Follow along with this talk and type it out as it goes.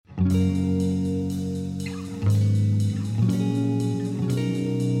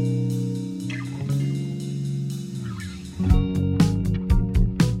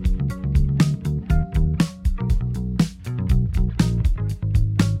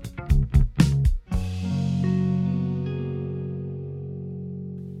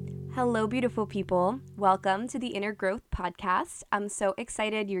Hello, beautiful people. Welcome to the Inner Growth Podcast. I'm so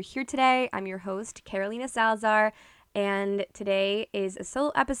excited you're here today. I'm your host, Carolina Salazar, and today is a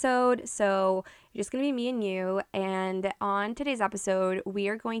solo episode, so it's just going to be me and you. And on today's episode, we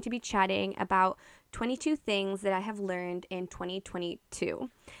are going to be chatting about 22 things that I have learned in 2022.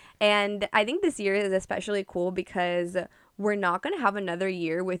 And I think this year is especially cool because we're not going to have another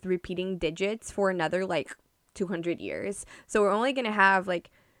year with repeating digits for another 200 years. So we're only going to have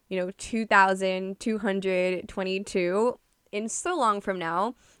 2222 in so long from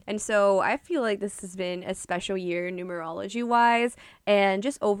now. And so I feel like this has been a special year numerology wise, and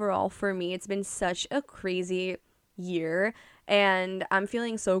just overall for me, it's been such a crazy year and I'm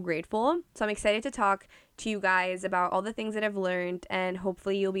feeling so grateful. So I'm excited to talk to you guys about all the things that I've learned, and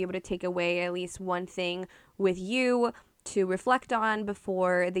hopefully you'll be able to take away at least one thing with you to reflect on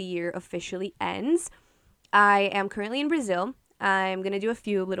before the year officially ends. I am currently in Brazil. I'm going to do a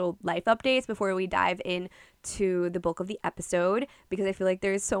few little life updates before we dive into the bulk of the episode, because I feel like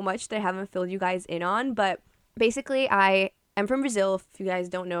there's so much that I haven't filled you guys in on. But basically, I am from Brazil, if you guys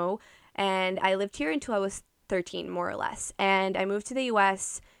don't know, and I lived here until I was 13, more or less. And I moved to the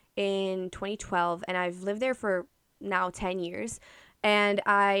US in 2012, and I've lived there for now 10 years. And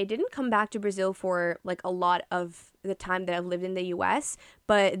I didn't come back to Brazil for a lot of the time that I've lived in the US.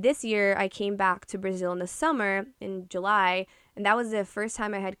 But this year I came back to Brazil in the summer in July. And that was the first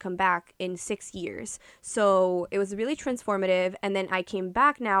time I had come back in 6 years. So it was really transformative. And then I came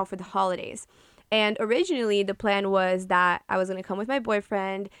back now for the holidays. And originally the plan was that I was going to come with my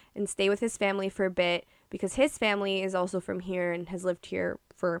boyfriend and stay with his family for a bit, because his family is also from here and has lived here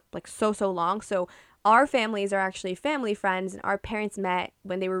for so long. So our families are actually family friends, and our parents met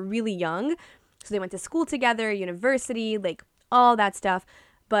when they were really young. So they went to school together, university, all that stuff.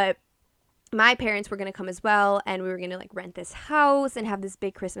 But my parents were going to come as well, and we were going to rent this house and have this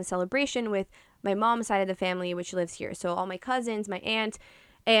big Christmas celebration with my mom's side of the family, which lives here. So all my cousins, my aunt,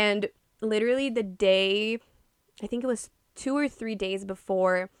 and literally the day, I think it was 2 or 3 days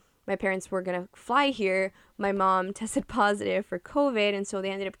before my parents were going to fly here, my mom tested positive for COVID, and so they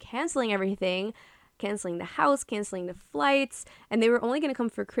ended up canceling everything. Canceling the house, canceling the flights, and they were only going to come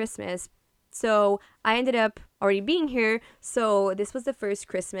for Christmas. So I ended up already being here. So this was the first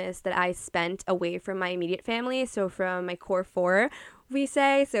Christmas that I spent away from my immediate family. So from my core four, we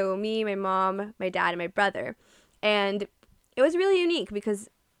say. So me, my mom, my dad, and my brother. And it was really unique because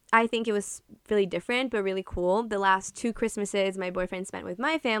I think it was really different, but really cool. The last 2 Christmases my boyfriend spent with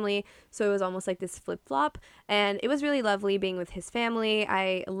my family, so it was almost like this flip-flop, and it was really lovely being with his family.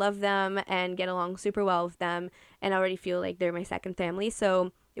 I love them and get along super well with them, and I already feel like they're my second family,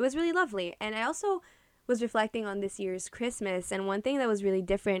 so it was really lovely. And I also was reflecting on this year's Christmas, and one thing that was really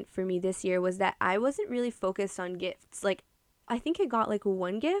different for me this year was that I wasn't really focused on gifts. I think I got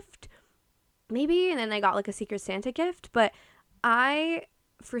one gift, maybe, and then I got a Secret Santa gift, but I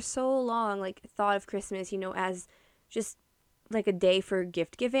for so long thought of Christmas as just a day for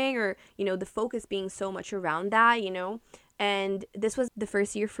gift giving, or the focus being so much around that, and this was the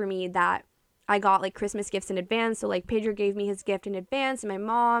first year for me that I got Christmas gifts in advance. So Pedro gave me his gift in advance, and my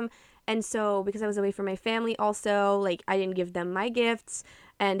mom, and so because I was away from my family also, I didn't give them my gifts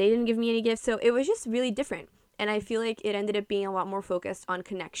and they didn't give me any gifts, so it was just really different. And I feel like it ended up being a lot more focused on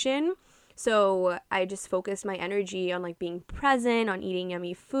connection. So I just focused my energy on being present, on eating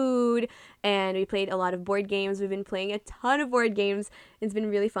yummy food, and we played a lot of board games. We've been playing a ton of board games. It's been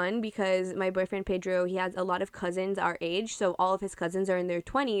really fun because my boyfriend Pedro, he has a lot of cousins our age, so all of his cousins are in their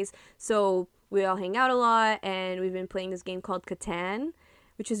 20s. So we all hang out a lot, and we've been playing this game called Catan,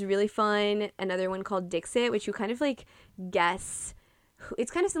 which is really fun. Another one called Dixit, which you kind of guess.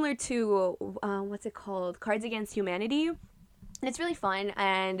 It's kind of similar to what's it called? Cards Against Humanity. And it's really fun,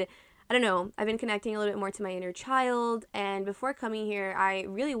 and I don't know, I've been connecting a little bit more to my inner child, and before coming here, I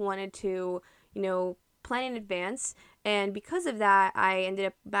really wanted to, plan in advance, and because of that, I ended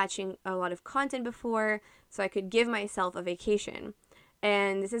up batching a lot of content before, so I could give myself a vacation.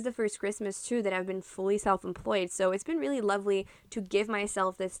 And this is the first Christmas, too, that I've been fully self-employed, so it's been really lovely to give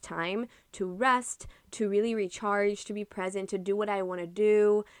myself this time to rest, to really recharge, to be present, to do what I want to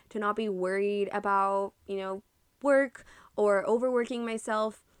do, to not be worried about, work or overworking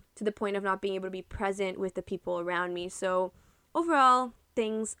myself to the point of not being able to be present with the people around me. So overall,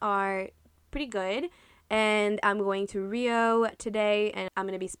 things are pretty good. And I'm going to Rio today, and I'm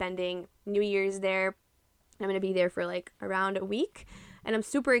going to be spending New Year's there. I'm going to be there for around a week. And I'm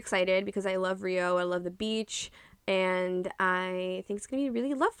super excited because I love Rio. I love the beach, and I think it's going to be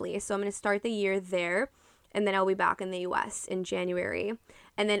really lovely. So I'm going to start the year there. and then I'll be back in the US in January.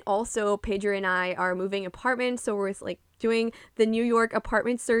 And then also Pedro and I are moving apartments, so we're like doing the New York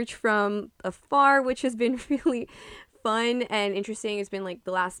apartment search from afar, which has been really fun and interesting. It's been like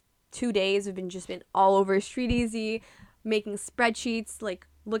the last 2 days we've been all over StreetEasy, making spreadsheets, like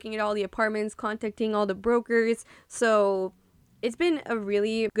looking at all the apartments, contacting all the brokers. So it's been a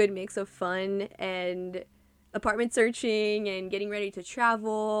really good mix of fun and apartment searching and getting ready to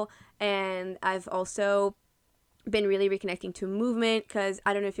travel. And I've also been really reconnecting to movement, because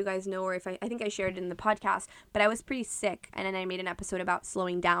I don't know if you guys know, or if I think I shared it in the podcast, but I was pretty sick, and then I made an episode about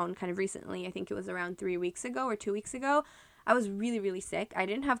slowing down kind of recently. I think it was around 3 weeks ago or 2 weeks ago. I was really, really sick. I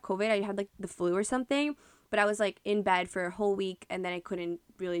didn't have COVID. I had like the flu or something, but I was like in bed for a whole week, and then I couldn't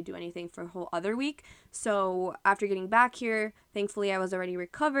really do anything for a whole other week. So after getting back here, thankfully I was already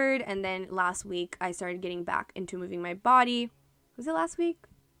recovered, and then last week I started getting back into moving my body. Was it last week?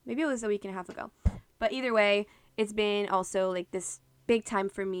 Maybe it was a week and a half ago. But either way, it's been also like this big time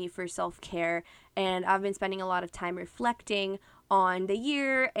for me for self-care, and I've been spending a lot of time reflecting on the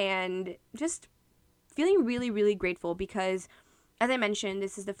year and just feeling really, really grateful, because as I mentioned,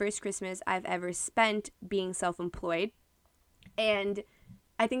 this is the first Christmas I've ever spent being self-employed, and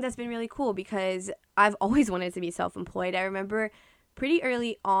I think that's been really cool because I've always wanted to be self-employed. I remember pretty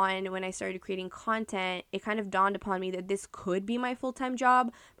early on when I started creating content, it kind of dawned upon me that this could be my full-time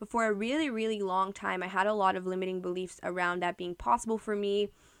job. But for a really, really long time, I had a lot of limiting beliefs around that being possible for me,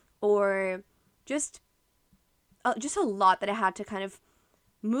 or just a lot that I had to kind of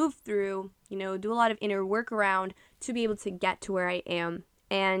move through, do a lot of inner work around to be able to get to where I am.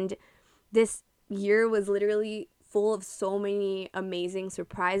 And this year was literally full of so many amazing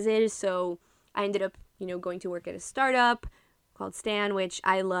surprises. So I ended up, going to work at a startup called Stan, which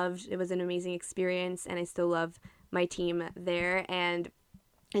I loved. It was an amazing experience, and I still love my team there. And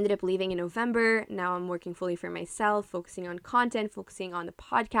ended up leaving in November. Now I'm working fully for myself, focusing on content, focusing on the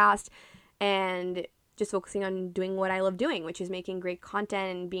podcast, and just focusing on doing what I love doing, which is making great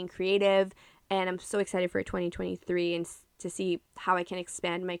content and being creative. And I'm so excited for 2023 and to see how I can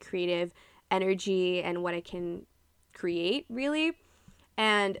expand my creative energy and what I can create, really.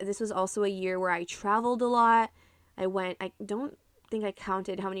 And this was also a year where I traveled a lot. I don't think I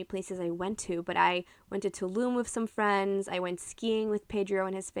counted how many places I went to, but I went to Tulum with some friends. I went skiing with Pedro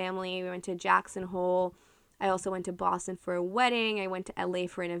and his family. We went to Jackson Hole. I also went to Boston for a wedding. I went to LA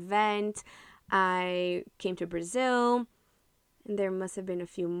for an event. I came to Brazil, and there must have been a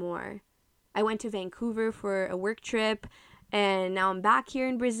few more. I went to Vancouver for a work trip, and now I'm back here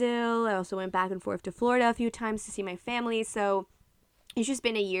in Brazil. I also went back and forth to Florida a few times to see my family. So it's just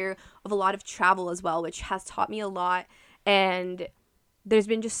been a year of a lot of travel as well, which has taught me a lot. And there's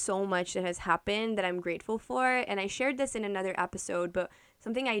been just so much that has happened that I'm grateful for. And I shared this in another episode, but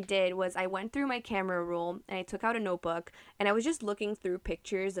something I did was I went through my camera roll and I took out a notebook and I was just looking through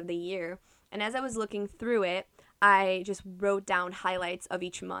pictures of the year. And as I was looking through it, I just wrote down highlights of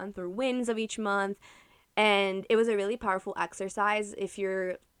each month or wins of each month. And it was a really powerful exercise if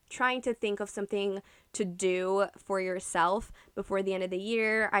you're trying to think of something to do for yourself before the end of the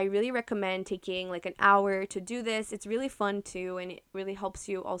year. I really recommend taking like an hour to do this. It's really fun too, and it really helps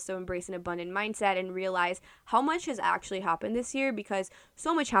you also embrace an abundant mindset and realize how much has actually happened this year, because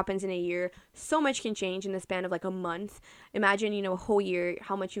so much happens in a year. So much can change in the span of like a month. Imagine, a whole year,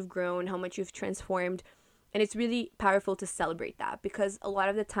 how much you've grown, how much you've transformed. And it's really powerful to celebrate that, because a lot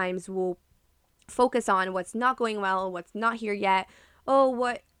of the times we'll focus on what's not going well, what's not here yet. Oh,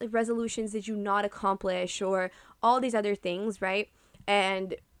 what resolutions did you not accomplish, or all these other things, right?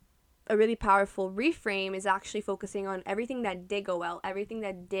 And a really powerful reframe is actually focusing on everything that did go well, everything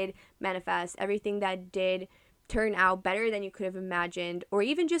that did manifest, everything that did turn out better than you could have imagined, or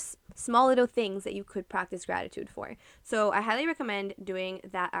even just small little things that you could practice gratitude for. So I highly recommend doing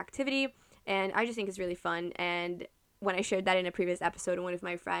that activity, and I just think it's really fun. And when I shared that in a previous episode, one of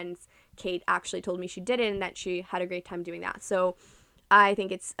my friends, Kate, actually told me she did it and that she had a great time doing that. So I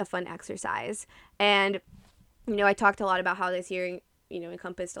think it's a fun exercise. And, I talked a lot about how this year,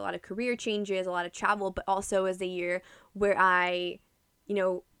 encompassed a lot of career changes, a lot of travel, but also as the year where I,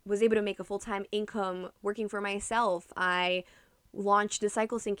 was able to make a full-time income working for myself. I launched the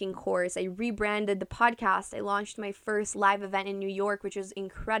cycle syncing course. I rebranded the podcast. I launched my first live event in New York, which was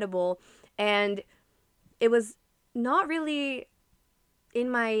incredible. And it was not really in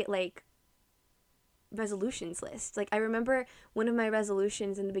my, resolutions list. I remember one of my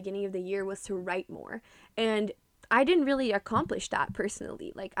resolutions in the beginning of the year was to write more, and I didn't really accomplish that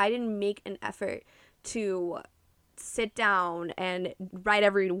personally. I didn't make an effort to sit down and write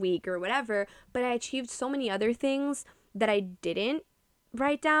every week or whatever, but I achieved so many other things that I didn't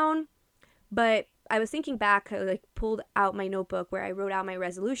write down. But I was thinking back, I like pulled out my notebook where I wrote out my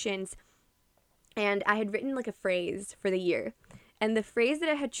resolutions, and I had written like a phrase for the year. And the phrase that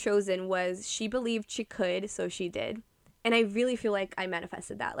I had chosen was, she believed she could, so she did. And I really feel like I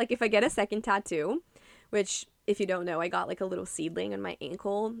manifested that. Like if I get a second tattoo, which if you don't know, I got like a little seedling on my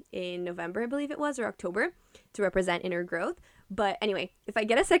ankle in November, I believe it was, or October, to represent inner growth. But anyway, if I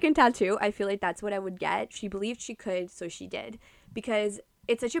get a second tattoo, I feel like that's what I would get. She believed she could, so she did. Because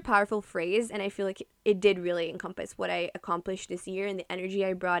it's such a powerful phrase, and I feel like it did really encompass what I accomplished this year and the energy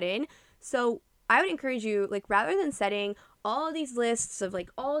I brought in. So I would encourage you, like, rather than setting all these lists of like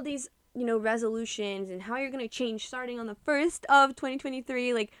all these, resolutions and how you're going to change starting on the 1st of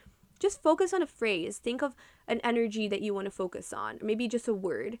 2023, like, just focus on a phrase. Think of an energy that you want to focus on, or maybe just a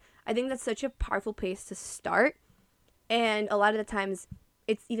word. I think that's such a powerful place to start. And a lot of the times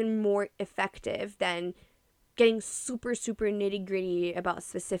it's even more effective than getting super, super nitty gritty about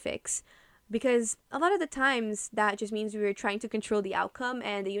specifics. Because a lot of the times that just means we were trying to control the outcome,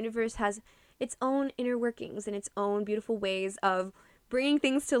 and the universe has its own inner workings and its own beautiful ways of bringing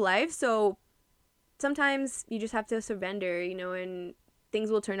things to life. So sometimes you just have to surrender, and things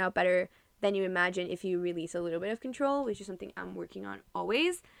will turn out better than you imagine if you release a little bit of control, which is something I'm working on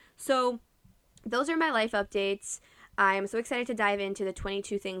always. So those are my life updates. I am so excited to dive into the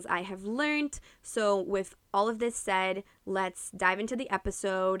 22 things I have learned. So with all of this said, let's dive into the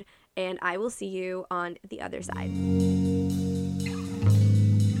episode, and I will see you on the other side.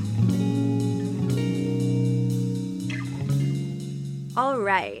 All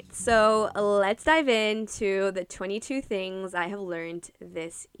right, so let's dive into the 22 things I have learned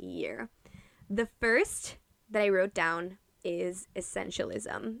this year. The first that I wrote down is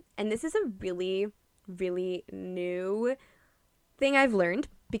essentialism. And this is a really, really new thing I've learned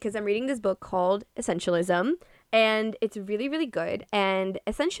because I'm reading this book called Essentialism, and it's really, really good. And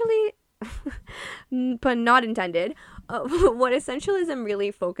essentially, pun not intended, what essentialism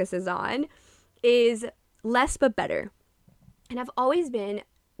really focuses on is less but better. And I've always been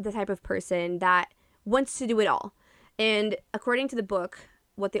the type of person that wants to do it all. And according to the book,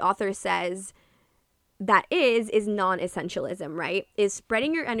 what the author says that is non-essentialism, right? Is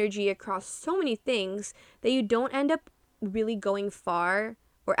spreading your energy across so many things that you don't end up really going far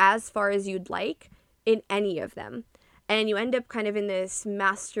or as far as you'd like in any of them. And you end up kind of in this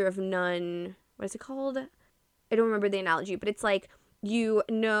master of none. What is it called? I don't remember the analogy, but it's like you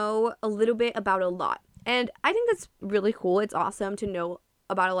know a little bit about a lot. And I think that's really cool. It's awesome to know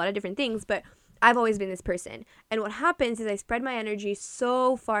about a lot of different things, but I've always been this person. And what happens is I spread my energy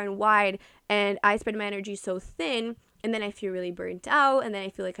so far and wide, and I spread my energy so thin, and then I feel really burnt out, and then I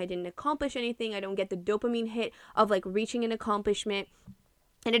feel like I didn't accomplish anything. I don't get the dopamine hit of like reaching an accomplishment,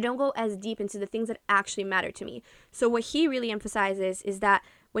 and I don't go as deep into the things that actually matter to me. So what he really emphasizes is that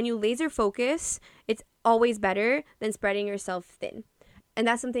when you laser focus, it's always better than spreading yourself thin. And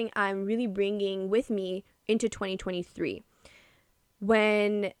that's something I'm really bringing with me into 2023.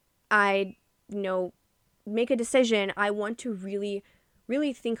 When I, make a decision, I want to really,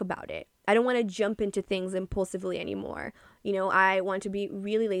 really think about it. I don't want to jump into things impulsively anymore. I want to be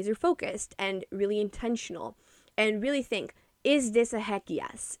really laser focused and really intentional and really think, is this a heck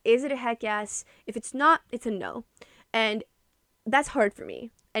yes? Is it a heck yes? If it's not, it's a no. And that's hard for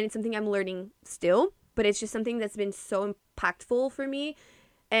me. And it's something I'm learning still, but it's just something that's been so impactful for me.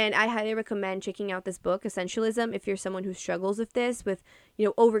 And I highly recommend checking out this book, Essentialism, if you're someone who struggles with this, with,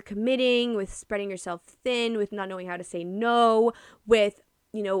 overcommitting, with spreading yourself thin, with not knowing how to say no, with,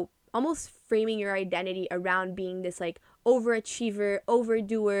 almost framing your identity around being this like overachiever,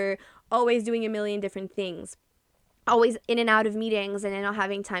 overdoer, always doing a million different things, always in and out of meetings and then not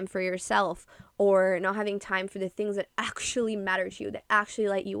having time for yourself or not having time for the things that actually matter to you, that actually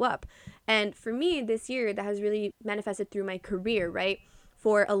light you up. And for me this year, that has really manifested through my career, right?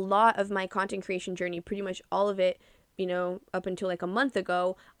 For a lot of my content creation journey, pretty much all of it, up until like a month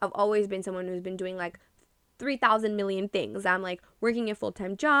ago, I've always been someone who's been doing like 3,000 million things. I'm like working a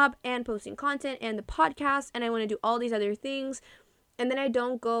full-time job and posting content and the podcast, and I want to do all these other things. And then I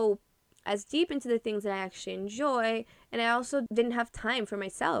don't go as deep into the things that I actually enjoy. And I also didn't have time for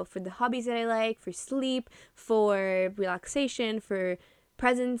myself, for the hobbies that I like, for sleep, for relaxation, for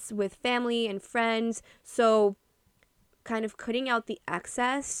presence with family and friends. So kind of cutting out the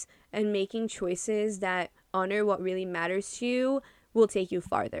excess and making choices that honor what really matters to you will take you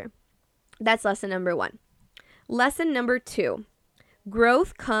farther. That's lesson number 1. Lesson number 2,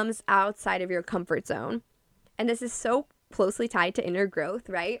 growth comes outside of your comfort zone. And this is so closely tied to inner growth,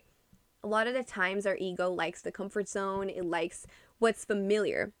 right? A lot of the times our ego likes the comfort zone. It likes what's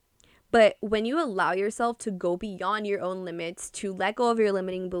familiar. But when you allow yourself to go beyond your own limits, to let go of your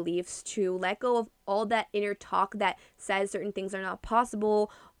limiting beliefs, to let go of all that inner talk that says certain things are not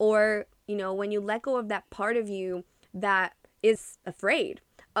possible, or, when you let go of that part of you that is afraid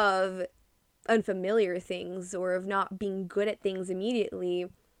of unfamiliar things or of not being good at things immediately,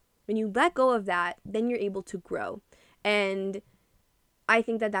 when you let go of that, then you're able to grow. And I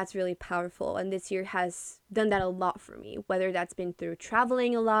think that that's really powerful, and this year has done that a lot for me, whether that's been through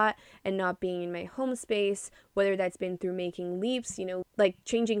traveling a lot and not being in my home space, whether that's been through making leaps, like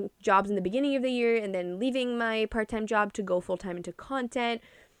changing jobs in the beginning of the year and then leaving my part-time job to go full-time into content,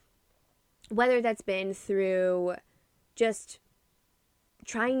 whether that's been through just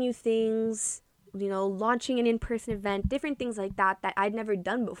trying new things, launching an in-person event, different things like that I'd never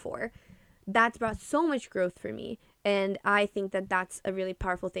done before. That's brought so much growth for me. And I think that that's a really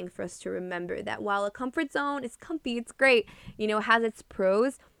powerful thing for us to remember, that while a comfort zone is comfy, it's great, has its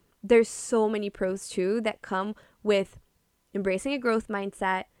pros, there's so many pros too that come with embracing a growth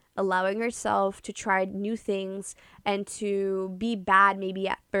mindset, allowing yourself to try new things and to be bad maybe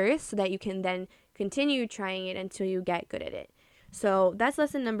at first so that you can then continue trying it until you get good at it. So that's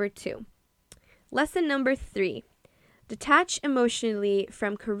lesson number 2. Lesson number 3. Detach emotionally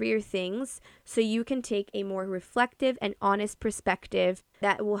from career things so you can take a more reflective and honest perspective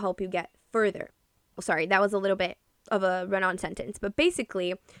that will help you get further. Sorry, that was a little bit of a run-on sentence, but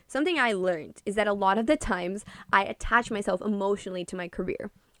basically, something I learned is that a lot of the times I attach myself emotionally to my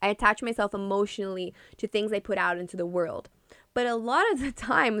career. I attach myself emotionally to things I put out into the world. But a lot of the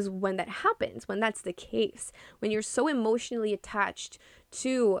times when that happens, when that's the case, when you're so emotionally attached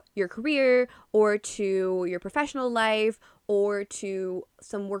to your career or to your professional life or to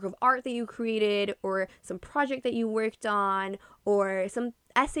some work of art that you created or some project that you worked on or some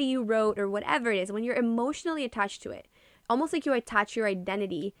essay you wrote or whatever it is, when you're emotionally attached to it, almost like you attach your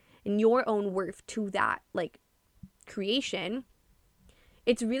identity and your own worth to that creation,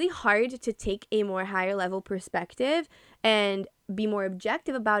 it's really hard to take a more higher level perspective and be more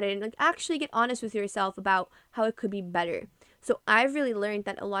objective about it and actually get honest with yourself about how it could be better. So I've really learned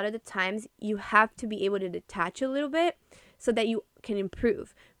that a lot of the times you have to be able to detach a little bit so that you can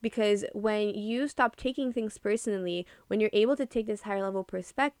improve. Because when you stop taking things personally, when you're able to take this higher level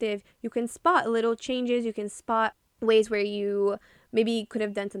perspective, you can spot little changes, you can spot ways where you maybe could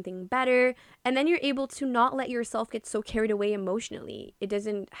have done something better, and then you're able to not let yourself get so carried away emotionally. It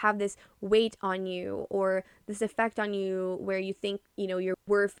doesn't have this weight on you or this effect on you where you think, your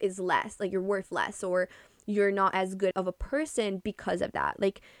worth is less, like you're worth less or you're not as good of a person because of that.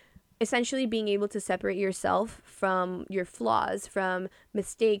 Like, essentially being able to separate yourself from your flaws, from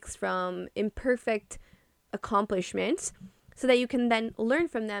mistakes, from imperfect accomplishments so that you can then learn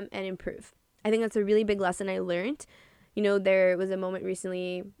from them and improve. I think that's a really big lesson I learned. There was a moment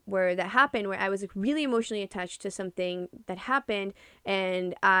recently where that happened, where I was really emotionally attached to something that happened,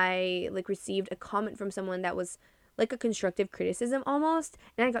 and I received a comment from someone that was like a constructive criticism almost,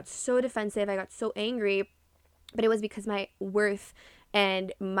 and I got so defensive, I got so angry, but it was because my worth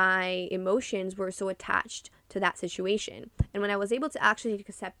and my emotions were so attached to that situation. And when I was able to actually take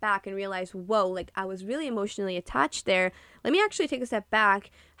a step back and realize, whoa, I was really emotionally attached there, let me actually take a step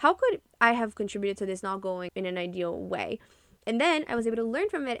back. How could I have contributed to this not going in an ideal way? And then I was able to learn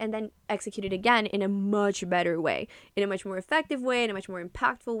from it and then execute it again in a much better way, in a much more effective way, in a much more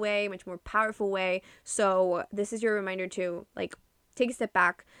impactful way, much more powerful way. So this is your reminder to take a step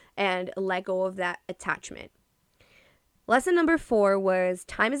back and let go of that attachment. Lesson number 4 was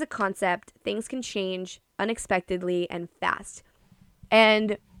time is a concept. Things can change unexpectedly and fast.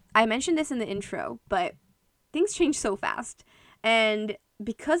 And I mentioned this in the intro, but things change so fast. And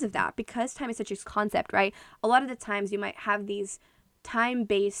because of that, because time is such a concept, right? A lot of the times you might have these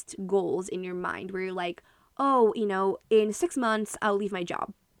time-based goals in your mind where you're like, oh, in 6 months, I'll leave my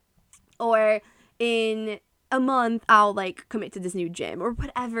job. Or in a month, I'll commit to this new gym or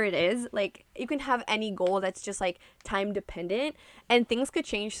whatever it is. You can have any goal that's just time dependent, and things could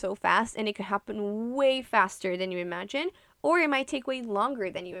change so fast and it could happen way faster than you imagine, or it might take way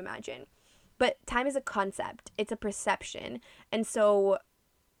longer than you imagine. But time is a concept, it's a perception. And so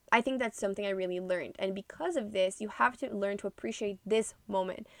I think that's something I really learned. And because of this, you have to learn to appreciate this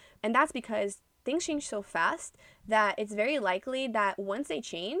moment. And that's because things change so fast that it's very likely that once they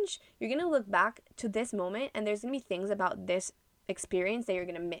change, you're going to look back to this moment and there's going to be things about this experience that you're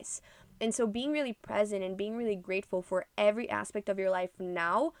going to miss. And so being really present and being really grateful for every aspect of your life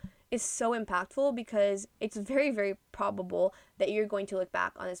now is so impactful, because it's very, very probable that you're going to look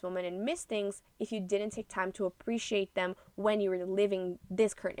back on this moment and miss things if you didn't take time to appreciate them when you were living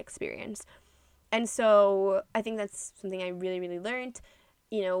this current experience. And so I think that's something I really, really learned.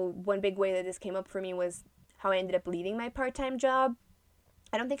 one big way that this came up for me was how I ended up leaving my part-time job.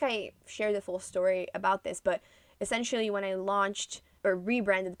 I don't think I shared the full story about this, but essentially when I launched or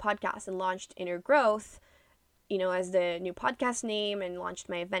rebranded the podcast and launched Inner Growth, as the new podcast name, and launched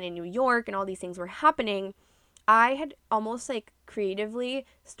my event in New York, and all these things were happening, I had almost like creatively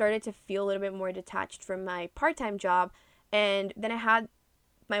started to feel a little bit more detached from my part-time job. And then I had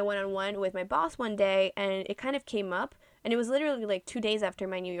my one-on-one with my boss one day, and it kind of came up, and it was literally like 2 days after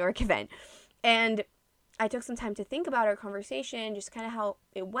my New York event. And I took some time to think about our conversation, just kind of how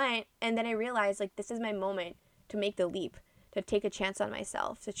it went. And then I realized, like, this is my moment to make the leap, to take a chance on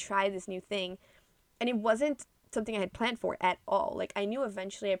myself, to try this new thing. And it wasn't something I had planned for at all. Like, I knew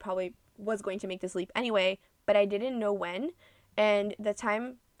eventually I probably was going to make this leap anyway, but I didn't know when. And the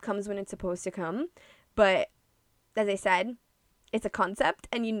time comes when it's supposed to come. But as I said, it's a concept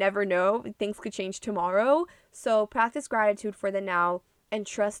and you never know. Things could change tomorrow. So practice gratitude for the now and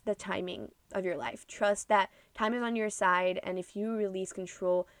trust the timing of your life. Trust that time is on your side, and if you release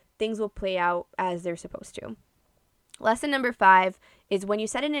control, things will play out as they're supposed to. Lesson number 5 is when you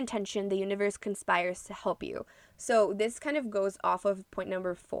set an intention, the universe conspires to help you. So this kind of goes off of point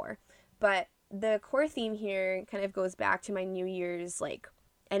number 4, but the core theme here kind of goes back to my New Year's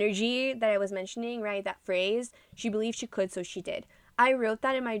energy that I was mentioning, right? That phrase, she believed she could, so she did. I wrote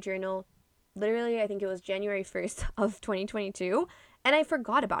that in my journal, literally, I think it was January 1st of 2022, and I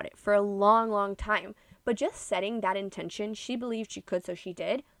forgot about it for a long, long time. But just setting that intention, she believed she could, so she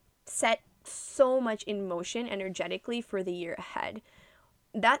did, set so much in motion energetically for the year ahead.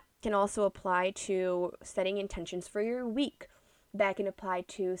 That can also apply to setting intentions for your week. That can apply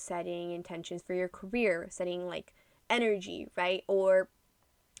to setting intentions for your career, setting energy, right? Or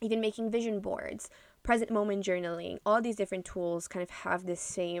even making vision boards, present moment journaling. All these different tools kind of have this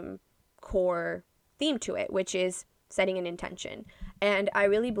same core theme to it, which is setting an intention. And I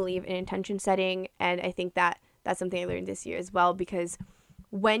really believe in intention setting, and I think that that's something I learned this year as well, because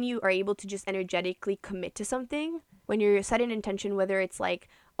when you are able to just energetically commit to something, when you set an intention, whether it's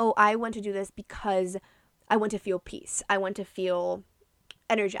oh, I want to do this because I want to feel peace, I want to feel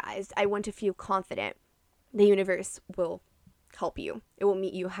energized, I want to feel confident, the universe will help you. It will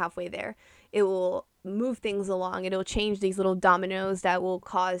meet you halfway there. It will move things along. It'll change these little dominoes that will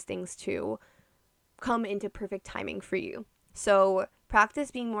cause things to come into perfect timing for you. So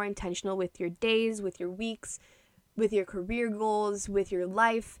practice being more intentional with your days, with your weeks, with your career goals, with your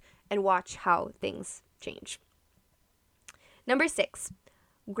life, and watch how things change. Number 6,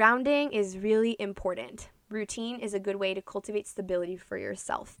 grounding is really important. Routine is a good way to cultivate stability for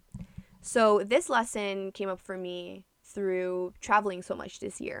yourself. So this lesson came up for me through traveling so much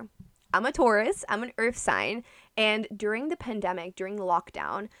this year. I'm a Taurus, I'm an earth sign, and during the pandemic, during the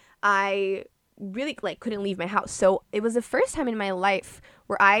lockdown, I really couldn't leave my house. So it was the first time in my life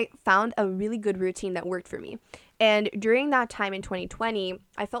where I found a really good routine that worked for me. And during that time in 2020,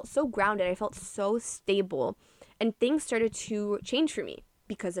 I felt so grounded, I felt so stable, and things started to change for me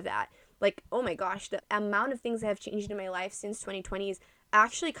because of that. Oh my gosh, the amount of things that have changed in my life since 2020 is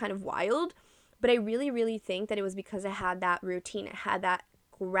actually kind of wild. But I really, really think that it was because I had that routine. I had that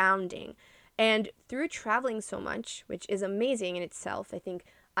grounding. And through traveling so much, which is amazing in itself, I think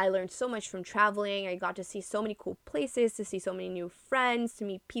I learned so much from traveling. I got to see so many cool places, to see so many new friends, to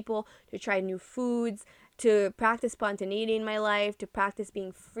meet people, to try new foods, to practice spontaneity in my life, to practice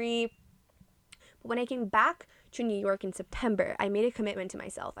being free. But when I came back to New York in September, I made a commitment to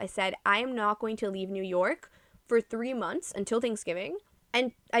myself. I said, I am not going to leave New York for 3 months until Thanksgiving.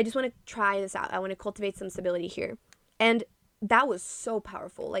 And I just want to try this out. I want to cultivate some stability here. And that was so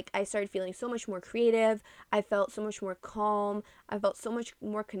powerful. I started feeling so much more creative. I felt so much more calm. I felt so much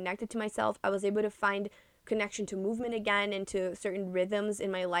more connected to myself. I was able to find connection to movement again and to certain rhythms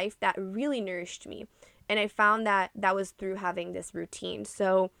in my life that really nourished me. And I found that was through having this routine.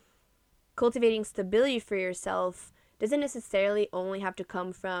 So cultivating stability for yourself doesn't necessarily only have to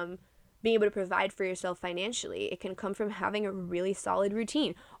come from being able to provide for yourself financially. It can come from having a really solid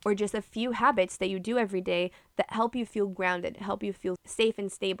routine or just a few habits that you do every day that help you feel grounded, help you feel safe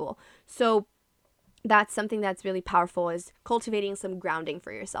and stable. So that's something that's really powerful, is cultivating some grounding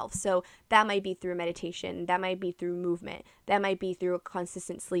for yourself. So that might be through meditation, that might be through movement, that might be through a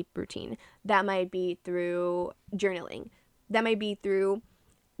consistent sleep routine, that might be through journaling, that might be through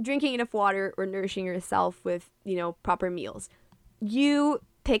drinking enough water or nourishing yourself with, proper meals. You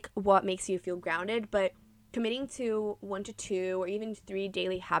pick what makes you feel grounded, but committing to 1 to 2 or even 3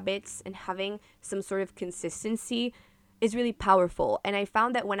 daily habits and having some sort of consistency is really powerful. And I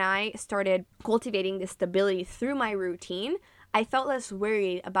found that when I started cultivating this stability through my routine, I felt less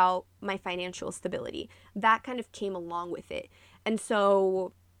worried about my financial stability. That kind of came along with it. And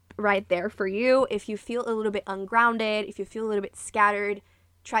so right there for you, if you feel a little bit ungrounded, if you feel a little bit scattered,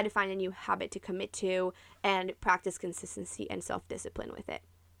 try to find a new habit to commit to and practice consistency and self-discipline with it.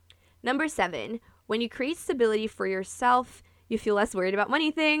 Number 7, when you create stability for yourself, you feel less worried about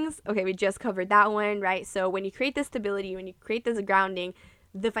money things. Okay, we just covered that one, right? So when you create this stability, when you create this grounding,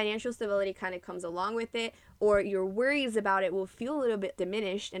 the financial stability kind of comes along with it, or your worries about it will feel a little bit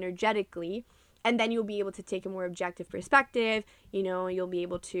diminished energetically, and then you'll be able to take a more objective perspective. You'll be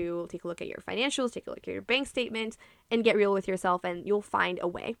able to take a look at your financials, take a look at your bank statements, and get real with yourself, and you'll find a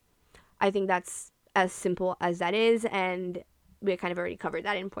way. I think that's as simple as that is, and we kind of already covered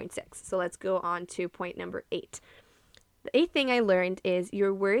that in point 6. So let's go on to point number 8. The 8th thing I learned is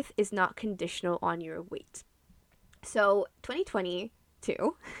your worth is not conditional on your weight. So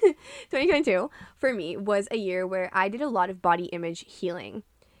 2022 for me was a year where I did a lot of body image healing.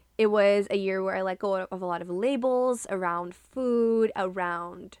 It was a year where I let go of a lot of labels around food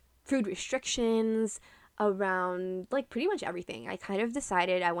restrictions, around like pretty much everything. I kind of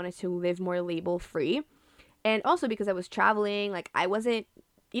decided I wanted to live more label free. And also because I was traveling, like I wasn't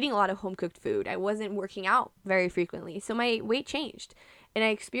eating a lot of home cooked food. I wasn't working out very frequently. So my weight changed. And I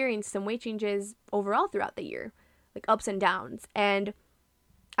experienced some weight changes overall throughout the year, like ups and downs. And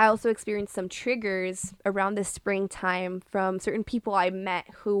I also experienced some triggers around the springtime from certain people I met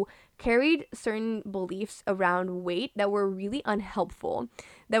who carried certain beliefs around weight that were really unhelpful,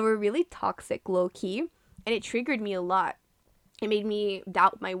 that were really toxic, low-key, and it triggered me a lot. It made me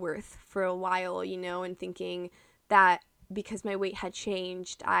doubt my worth for a while, and thinking that because my weight had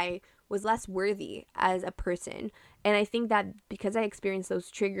changed, I was less worthy as a person. And I think that because I experienced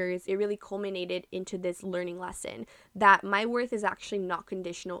those triggers, it really culminated into this learning lesson that my worth is actually not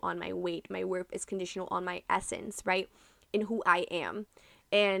conditional on my weight. My worth is conditional on my essence, right? In who I am.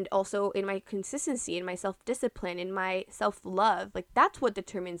 And also in my consistency, in my self-discipline, in my self-love. Like that's what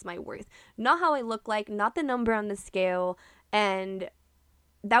determines my worth. Not how I look like, not the number on the scale. And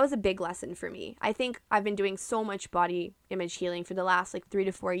that was a big lesson for me. I think I've been doing so much body image healing for the last 3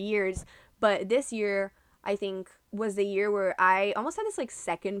 to 4 years. But this year, I think, was the year where I almost had this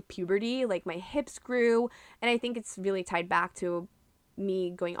second puberty. My hips grew. And I think it's really tied back to me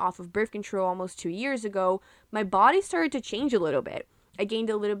going off of birth control almost 2 years ago. My body started to change a little bit. I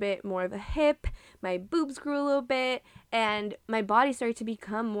gained a little bit more of a hip. My boobs grew a little bit. And my body started to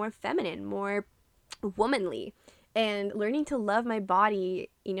become more feminine, more womanly. And learning to love my body,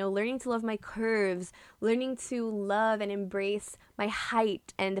 learning to love my curves, learning to love and embrace my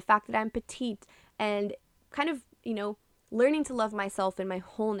height and the fact that I'm petite, and kind of, learning to love myself and my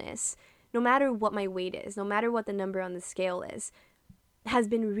wholeness, no matter what my weight is, no matter what the number on the scale is, has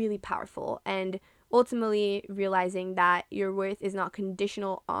been really powerful. And ultimately realizing that your worth is not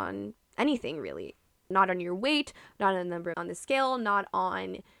conditional on anything, really. Not on your weight, not on the number on the scale, not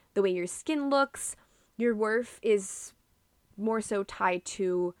on the way your skin looks. Your worth is more so tied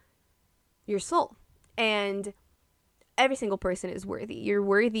to your soul. And every single person is worthy. You're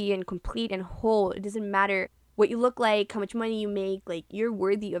worthy and complete and whole. It doesn't matter what you look like, how much money you make. You're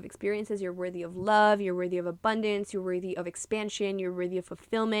worthy of experiences. You're worthy of love. You're worthy of abundance. You're worthy of expansion. You're worthy of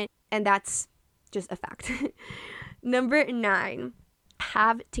fulfillment. And that's just a fact. Number 9,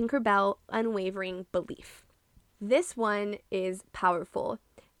 have Tinkerbell unwavering belief. This one is powerful.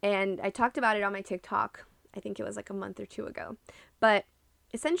 And I talked about it on my TikTok. I think it was a month or 2 ago. But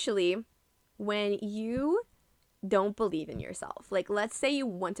essentially, when you don't believe in yourself, let's say you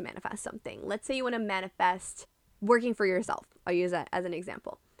want to manifest something. Let's say you want to manifest working for yourself. I'll use that as an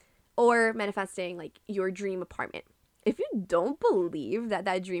example. Or manifesting your dream apartment. If you don't believe that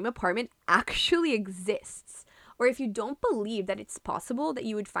that dream apartment actually exists, or if you don't believe that it's possible that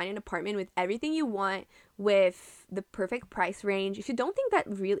you would find an apartment with everything you want, with the perfect price range, if you don't think that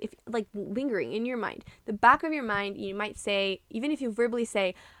really, if lingering in your mind, the back of your mind, you might say, even if you verbally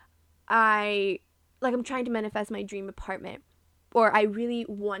say, I'm trying to manifest my dream apartment, or I really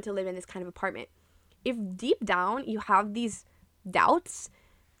want to live in this kind of apartment. If deep down you have these doubts,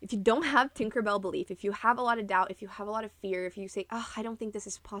 if you don't have Tinkerbell belief, if you have a lot of doubt, if you have a lot of fear, if you say, I don't think this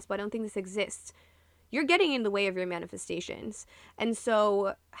is possible, I don't think this exists, you're getting in the way of your manifestations. And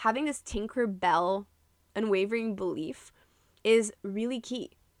so having this Tinkerbell unwavering belief is really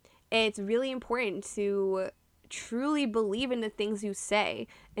key. It's really important to truly believe in the things you say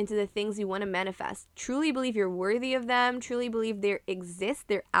and to the things you want to manifest. Truly believe you're worthy of them. Truly believe they exist,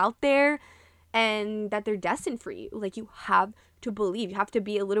 they're out there, and that they're destined for you. You have to believe. You have to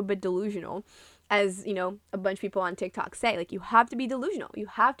be a little bit delusional. As, a bunch of people on TikTok say, you have to be delusional. You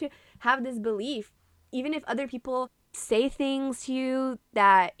have to have this belief. Even if other people say things to you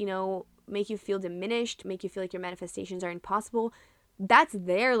that, make you feel diminished, make you feel like your manifestations are impossible, that's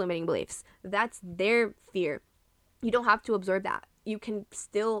their limiting beliefs. That's their fear. You don't have to absorb that. You can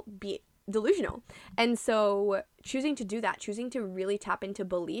still be delusional. And so choosing to do that, choosing to really tap into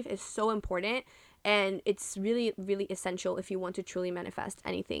belief is so important. And it's really, really essential if you want to truly manifest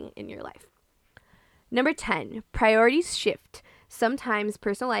anything in your life. Number 10, priorities shift. Sometimes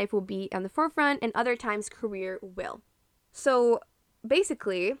personal life will be on the forefront and other times career will. So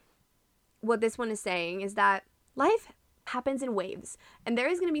basically, what this one is saying is that life happens in waves. And there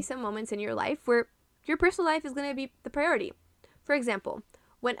is going to be some moments in your life where your personal life is going to be the priority. For example,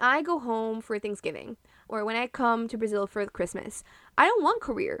 when I go home for Thanksgiving or when I come to Brazil for Christmas, I don't want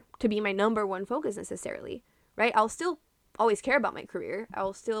career to be my number one focus necessarily, right? I'll still always care about my career. I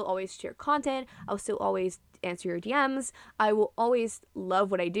will still always share content. I'll still always answer your DMs. I will always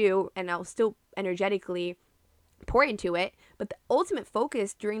love what I do and I'll still energetically pour into it. But the ultimate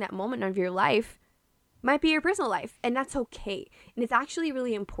focus during that moment of your life might be your personal life, and that's okay. And it's actually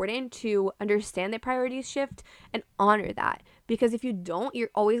really important to understand that priorities shift and honor that, because if you don't,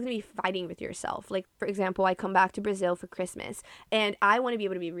 you're always going to be fighting with yourself. Like, for example, I come back to Brazil for Christmas and I want to be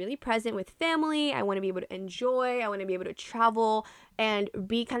able to be really present with family. I want to be able to enjoy. I want to be able to travel and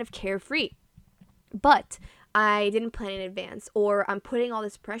be kind of carefree. But I didn't plan in advance, or I'm putting all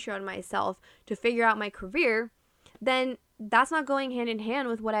this pressure on myself to figure out my career, then that's not going hand in hand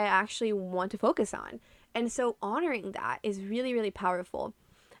with what I actually want to focus on. And so honoring that is really, really powerful.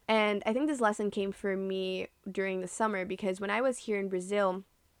 And I think this lesson came for me during the summer, because when I was here in Brazil,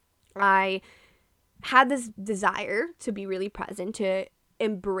 I had this desire to be really present, to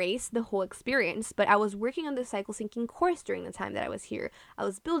embrace the whole experience. But I was working on the cycle syncing course during the time that I was here. I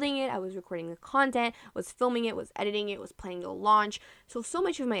was building it, I was recording the content, was filming it, was editing it, was planning the launch. So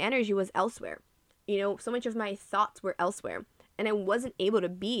much of my energy was elsewhere. So much of my thoughts were elsewhere, and I wasn't able to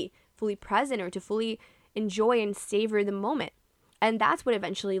be fully present or to fully enjoy and savor the moment. And that's what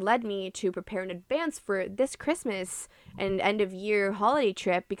eventually led me to prepare in advance for this Christmas and end of year holiday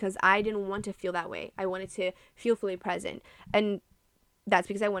trip, because I didn't want to feel that way. I wanted to feel fully present. And that's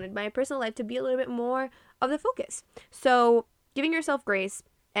because I wanted my personal life to be a little bit more of the focus. So giving yourself grace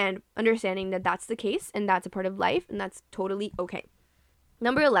and understanding that that's the case and that's a part of life, and that's totally okay.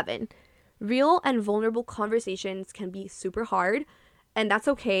 Number 11. Real and vulnerable conversations can be super hard, and that's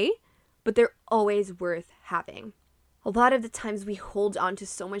okay, but they're always worth having. A lot of the times we hold on to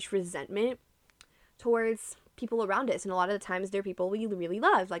so much resentment towards people around us, and a lot of the times they're people we really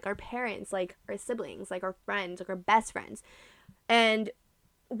love, like our parents, like our siblings, like our friends, like our best friends. And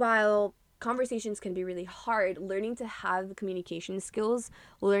while conversations can be really hard, learning to have communication skills,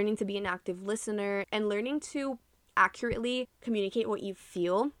 learning to be an active listener, and learning to accurately communicate what you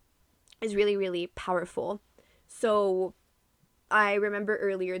feel is really, really powerful. So I remember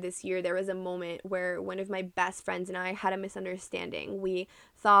earlier this year, there was a moment where one of my best friends and I had a misunderstanding. We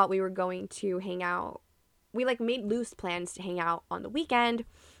thought we were going to hang out. We made loose plans to hang out on the weekend,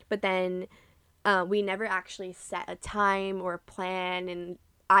 but then we never actually set a time or a plan, and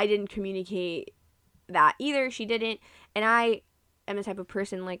I didn't communicate that either. She didn't. And I am the type of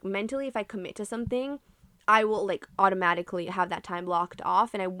person, mentally, if I commit to something, I will automatically have that time blocked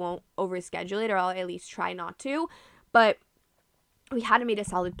off, and I won't overschedule it, or I'll at least try not to. But we hadn't made a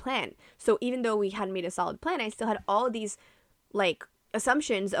solid plan. So even though we hadn't made a solid plan, I still had all of these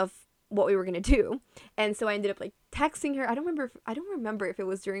assumptions of what we were going to do. And so I ended up texting her. I don't remember if it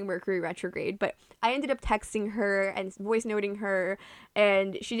was during Mercury retrograde, but I ended up texting her and voice noting her,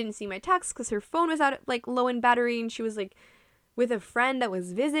 and she didn't see my text because her phone was out low in battery, and she was with a friend that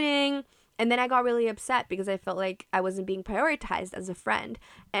was visiting. And then I got really upset because I felt like I wasn't being prioritized as a friend.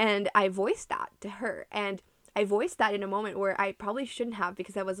 And I voiced that to her. And I voiced that in a moment where I probably shouldn't have,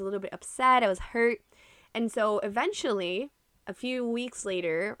 because I was a little bit upset. I was hurt. And so eventually, a few weeks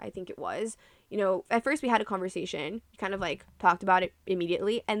later, I think it was, at first we had a conversation, kind of talked about it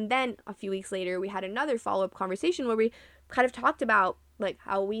immediately. And then a few weeks later, we had another follow-up conversation where we kind of talked about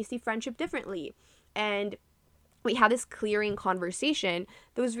how we see friendship differently. And we had this clearing conversation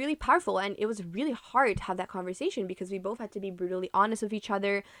that was really powerful, and it was really hard to have that conversation because we both had to be brutally honest with each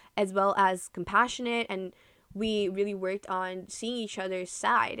other as well as compassionate, and we really worked on seeing each other's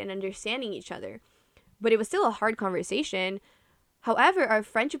side and understanding each other. But it was still a hard conversation. However, our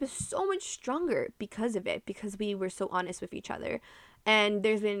friendship is so much stronger because of it, because we were so honest with each other. And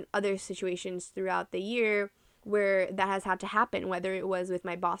there's been other situations throughout the year where that has had to happen, whether it was with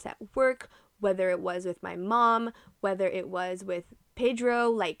my boss at work, whether it was with my mom, whether it was with Pedro.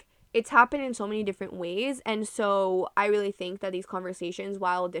 it's happened in so many different ways. And so I really think that these conversations,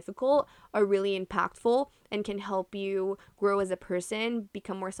 while difficult, are really impactful and can help you grow as a person,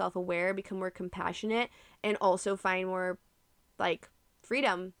 become more self-aware, become more compassionate, and also find more like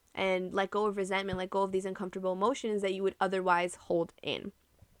freedom and let go of resentment, let go of these uncomfortable emotions that you would otherwise hold in.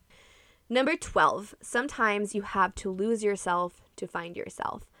 Number 12, sometimes you have to lose yourself to find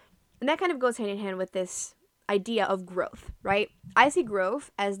yourself. And that kind of goes hand in hand with this idea of growth, right? I see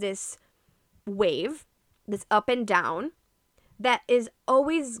growth as this wave, this up and down, that is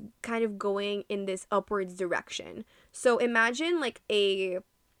always kind of going in this upwards direction. So imagine like a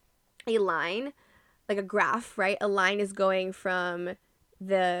line, like a graph, right? A line is going from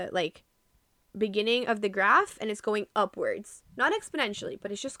the like beginning of the graph and it's going upwards. Not exponentially,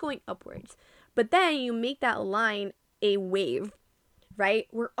 but it's just going upwards. But then you make that line a wave, right?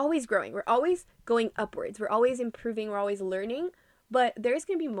 We're always growing. We're always going upwards. We're always improving. We're always learning. But there's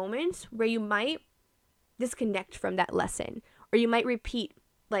going to be moments where you might disconnect from that lesson, or you might repeat,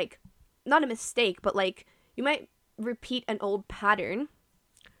 like, not a mistake, but like you might repeat an old pattern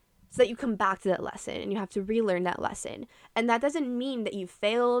so that you come back to that lesson and you have to relearn that lesson. And that doesn't mean that you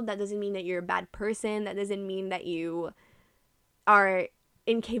failed. That doesn't mean that you're a bad person. That doesn't mean that you are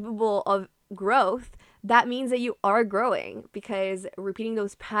incapable of growth. That means that you are growing, because repeating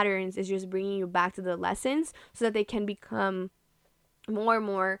those patterns is just bringing you back to the lessons so that they can become more and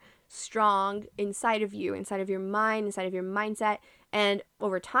more strong inside of you, inside of your mind, inside of your mindset. And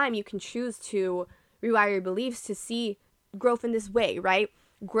over time, you can choose to rewire your beliefs to see growth in this way, right?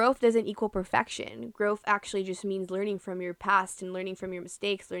 Growth doesn't equal perfection. Growth actually just means learning from your past and learning from your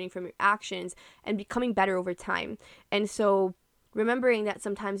mistakes, learning from your actions, and becoming better over time. And so remembering that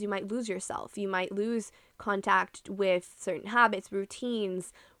sometimes you might lose yourself. You might lose contact with certain habits,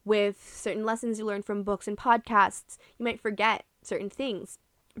 routines, with certain lessons you learned from books and podcasts. You might forget certain things,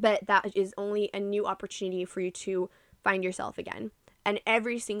 but that is only a new opportunity for you to find yourself again. And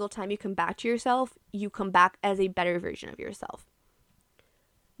every single time you come back to yourself, you come back as a better version of yourself.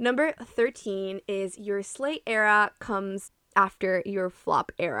 Number 13 is your slay era comes after your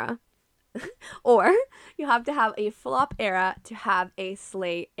flop era. Or you have to have a flop era to have a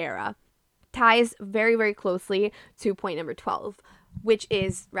slay era. Ties very, very closely to point number 12, which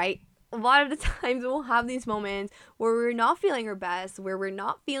is, right, a lot of the times we'll have these moments where we're not feeling our best, where we're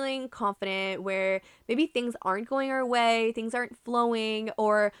not feeling confident, where maybe things aren't going our way, things aren't flowing,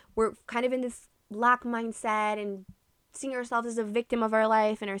 or we're kind of in this lack mindset and seeing ourselves as a victim of our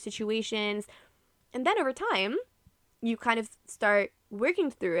life and our situations. And then over time, you kind of start working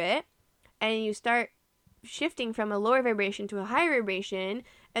through it and you start shifting from a lower vibration to a higher vibration,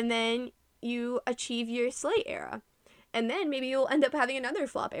 and then you achieve your slay era. And then maybe you'll end up having another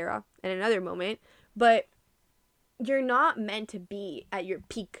flop era at another moment, but you're not meant to be at your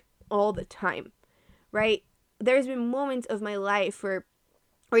peak all the time, right? There's been moments of my life where,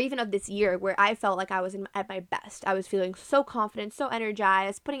 or even of this year, where I felt like I was at my best. I was feeling so confident, so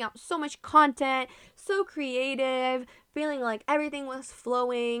energized, putting out so much content, so creative, feeling like everything was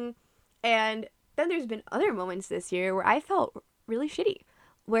flowing. And then there's been other moments this year where I felt really shitty,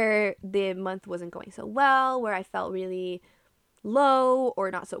 where the month wasn't going so well, where I felt really low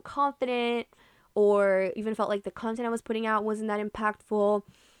or not so confident, or even felt like the content I was putting out wasn't that impactful.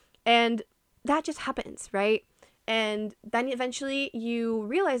 And that just happens, right? And then eventually you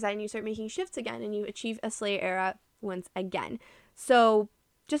realize that and you start making shifts again and you achieve a slay era once again. So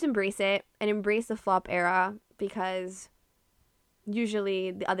just embrace it and embrace the flop era, because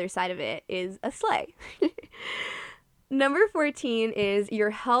usually the other side of it is a slay. Number 14 is your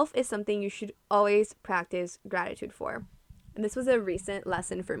health is something you should always practice gratitude for. And this was a recent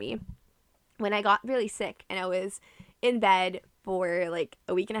lesson for me. When I got really sick and I was in bed for like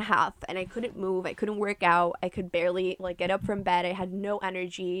a week and a half and I couldn't move, I couldn't work out, I could barely like get up from bed, I had no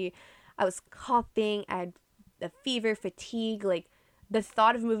energy, I was coughing, I had a fever, fatigue, like the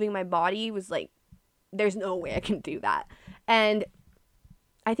thought of moving my body was like, there's no way I can do that. And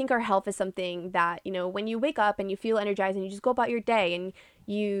I think our health is something that, you know, when you wake up and you feel energized and you just go about your day and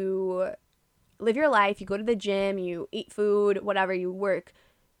you live your life, you go to the gym, you eat food, whatever, you work,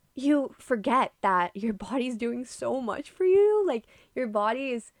 you forget that your body's doing so much for you. Like, your body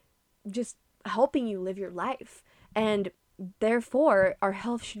is just helping you live your life. And therefore, our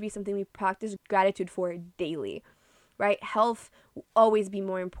health should be something we practice gratitude for daily, right? Health will always be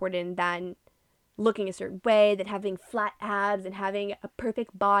more important than looking a certain way, than having flat abs and having a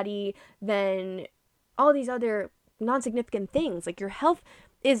perfect body, than all these other non-significant things. Like, your health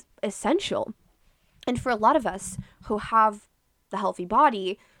is essential. And for a lot of us who have the healthy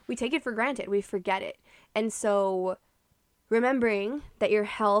body, we take it for granted. We forget it. And so remembering that your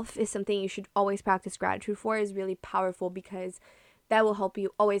health is something you should always practice gratitude for is really powerful, because that will help you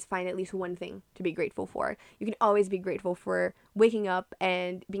always find at least one thing to be grateful for. You can always be grateful for waking up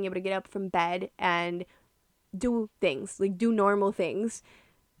and being able to get up from bed and do things, like do normal things,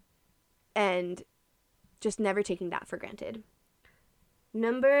 and just never taking that for granted.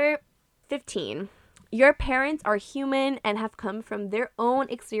 Number 15. Your parents are human and have come from their own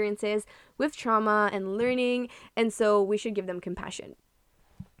experiences with trauma and learning, and so we should give them compassion.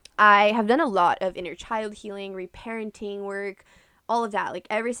 I have done a lot of inner child healing, reparenting work, all of that, like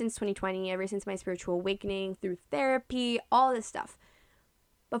ever since 2020, ever since my spiritual awakening, through therapy, all this stuff.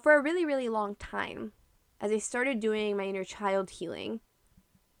 But for a really, really long time, as I started doing my inner child healing,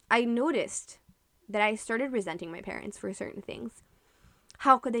 I noticed that I started resenting my parents for certain things.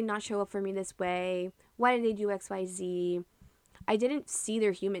 How could they not show up for me this way? Why did they do XYZ? I didn't see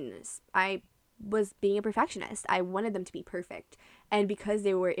their humanness. I was being a perfectionist. I wanted them to be perfect. And because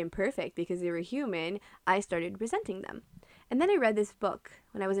they were imperfect, because they were human, I started resenting them. And then I read this book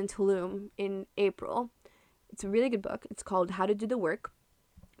when I was in Tulum in April. It's a really good book. It's called How to Do the Work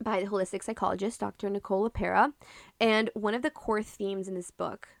by the holistic psychologist, Dr. Nicole LePera. And one of the core themes in this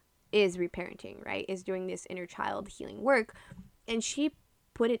book is reparenting, right? Is doing this inner child healing work. And she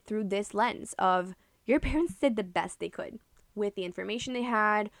put it through this lens of your parents did the best they could with the information they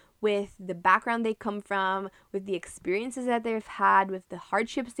had, with the background they come from, with the experiences that they've had, with the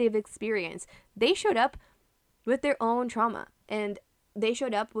hardships they've experienced. They showed up with their own trauma, and they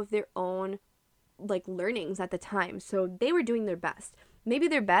showed up with their own learnings at the time. So they were doing their best. Maybe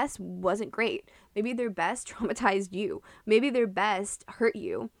their best wasn't great. Maybe their best traumatized you. Maybe their best hurt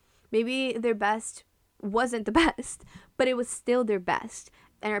you. Maybe their best wasn't the best, but it was still their best.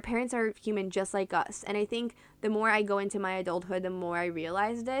 And our parents are human just like us. And I think the more I go into my adulthood, the more I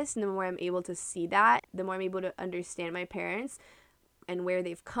realize this, and the more I'm able to see that, the more I'm able to understand my parents and where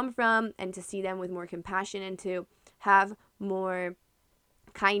they've come from, and to see them with more compassion, and to have more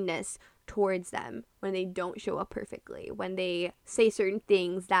kindness towards them when they don't show up perfectly, when they say certain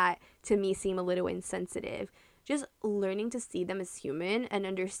things that to me seem a little insensitive. Just learning to see them as human and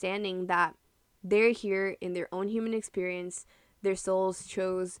understanding that they're here in their own human experience. Their souls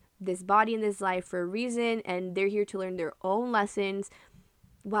chose this body in this life for a reason, and they're here to learn their own lessons,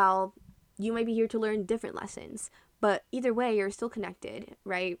 while you might be here to learn different lessons. But either way, you're still connected,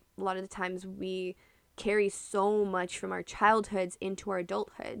 right? A lot of the times we carry so much from our childhoods into our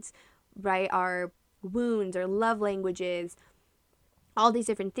adulthoods, right? Our wounds, our love languages, all these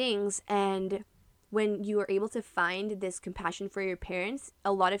different things. And when you are able to find this compassion for your parents,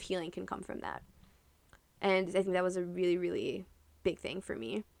 a lot of healing can come from that. And I think that was a really, really big thing for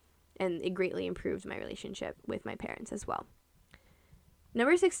me. And it greatly improved my relationship with my parents as well.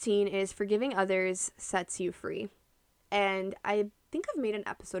 Number 16 is forgiving others sets you free. And I think I've made an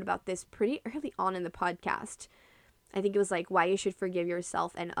episode about this pretty early on in the podcast. I think it was why you should forgive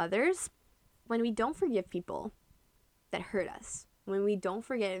yourself and others. When we don't forgive people that hurt us, when we don't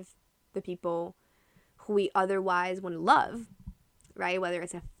forgive the people who we otherwise want to love, right? Whether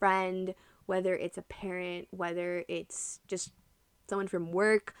it's a friend, whether it's a parent, whether it's just someone from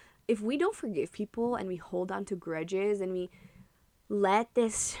work. If we don't forgive people and we hold on to grudges and we let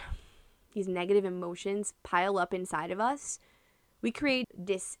these negative emotions pile up inside of us, we create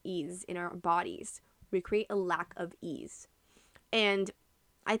dis-ease in our bodies. We create a lack of ease. And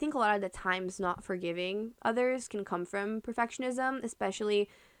I think a lot of the times not forgiving others can come from perfectionism, especially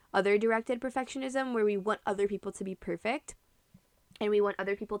other directed perfectionism, where we want other people to be perfect. And we want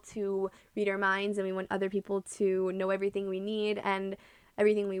other people to read our minds, and we want other people to know everything we need and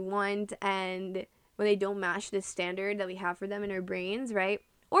everything we want. And when they don't match this standard that we have for them in our brains, right?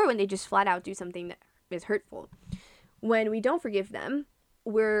 Or when they just flat out do something that is hurtful. When we don't forgive them,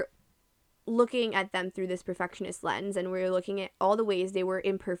 we're looking at them through this perfectionist lens, and we're looking at all the ways they were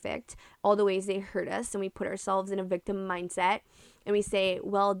imperfect, all the ways they hurt us, and we put ourselves in a victim mindset, and we say,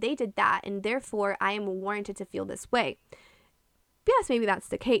 well, they did that, and therefore I am warranted to feel this way. Yes, maybe that's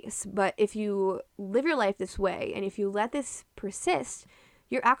the case, but if you live your life this way, and if you let this persist,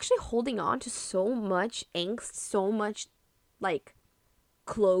 you're actually holding on to so much angst, so much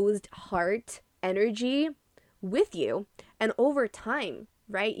closed heart energy with you, and over time,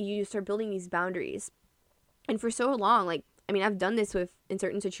 right, you start building these boundaries. And for so long, I've done this in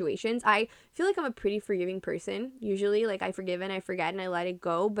certain situations. I feel like I'm a pretty forgiving person. Usually, I forgive and I forget and I let it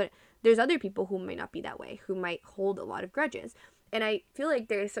go. But there's other people who might not be that way, who might hold a lot of grudges. And I feel like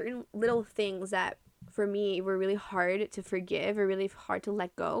there are certain little things that, for me, were really hard to forgive or really hard to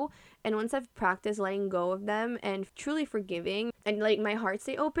let go. And once I've practiced letting go of them and truly forgiving and letting my heart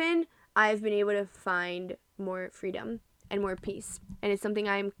stay open, I've been able to find more freedom and more peace. And it's something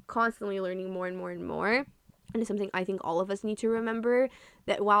I'm constantly learning more and more and more. And it's something I think all of us need to remember,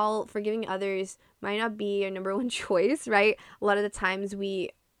 that while forgiving others might not be our number one choice, right? A lot of the times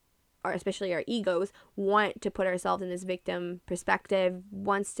we are, especially our egos, want to put ourselves in this victim perspective,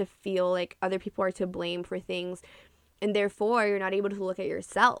 wants to feel like other people are to blame for things. And therefore, you're not able to look at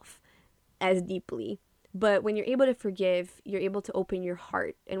yourself as deeply. But when you're able to forgive, you're able to open your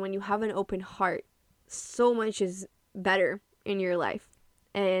heart. And when you have an open heart, so much is better in your life.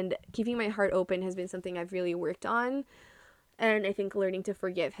 And keeping my heart open has been something I've really worked on. And I think learning to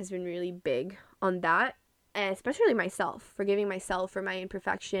forgive has been really big on that. And especially myself, forgiving myself for my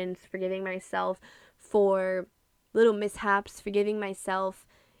imperfections, forgiving myself for little mishaps, forgiving myself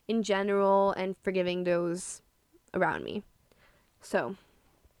in general, and forgiving those around me. So,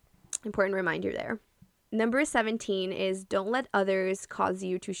 important reminder there. Number 17 is don't let others cause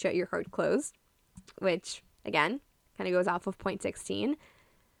you to shut your heart closed, which, again, kind of goes off of point 16.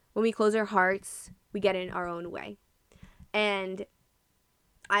 When we close our hearts, we get in our own way. And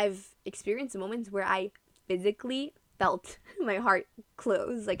I've experienced moments where I physically felt my heart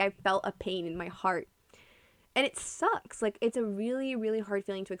close. Like I felt a pain in my heart. And it sucks. Like it's a really, really hard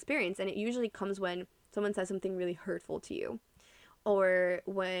feeling to experience. And it usually comes when someone says something really hurtful to you. Or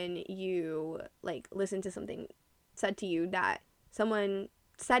when you like listen to something said to you that someone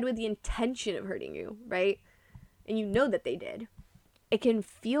said with the intention of hurting you, right? And you know that they did. It can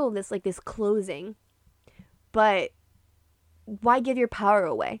feel this like this closing, but why give your power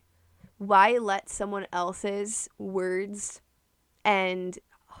away? Why let someone else's words and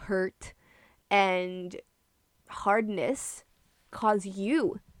hurt and hardness cause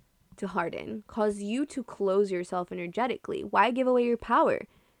you to harden, cause you to close yourself energetically? Why give away your power,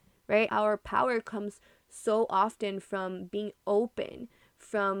 right? Our power comes so often from being open,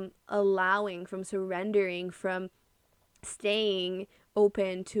 from allowing, from surrendering, from staying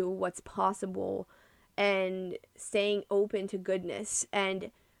open to what's possible and staying open to goodness.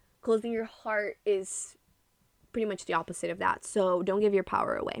 And closing your heart is pretty much the opposite of that. So don't give your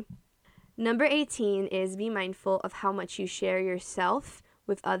power away. Number 18 is be mindful of how much you share yourself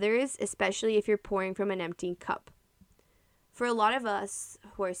with others, especially if you're pouring from an empty cup. For a lot of us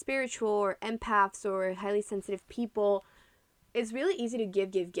who are spiritual or empaths or highly sensitive people, it's really easy to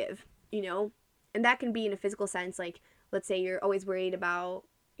give, you know? And that can be in a physical sense, like let's say you're always worried about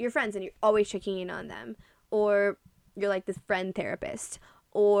your friends and you're always checking in on them, or you're like this friend therapist,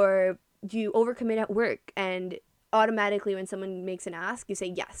 or you overcommit at work and automatically when someone makes an ask, you say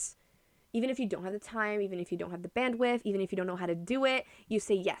yes. Even if you don't have the time, even if you don't have the bandwidth, even if you don't know how to do it, you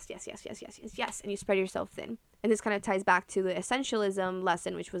say yes, and you spread yourself thin. And this kind of ties back to the essentialism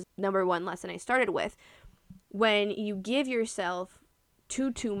lesson, which was number one lesson I started with. When you give yourself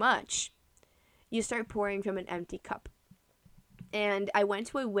too much, you start pouring from an empty cup. And I went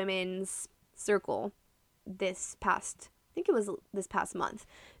to a women's circle this past month.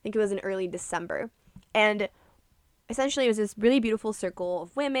 I think it was in early December. And essentially it was this really beautiful circle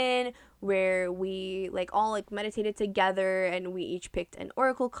of women where we all meditated together, and we each picked an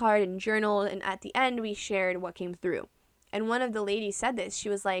oracle card and journal, and at the end we shared what came through. And one of the ladies said this. She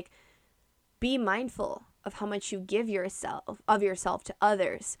was like, be mindful of how much you give yourself to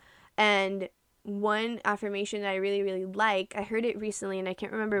others. And one affirmation that I really, really like, I heard it recently and I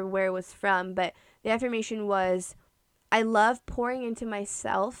can't remember where it was from, but the affirmation was, I love pouring into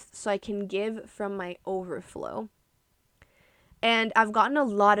myself so I can give from my overflow. And I've gotten a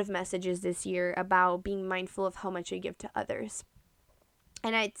lot of messages this year about being mindful of how much I give to others.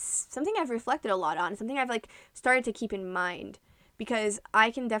 And it's something I've reflected a lot on, something I've started to keep in mind, because I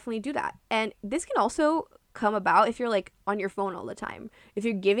can definitely do that. And this can also come about if you're on your phone all the time. If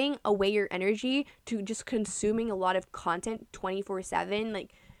you're giving away your energy to just consuming a lot of content 24/7,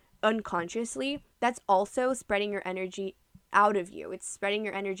 unconsciously, that's also spreading your energy out of you. It's spreading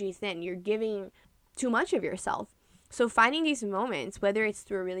your energy thin. You're giving too much of yourself. So finding these moments, whether it's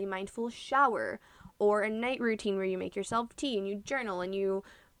through a really mindful shower or a night routine where you make yourself tea and you journal and you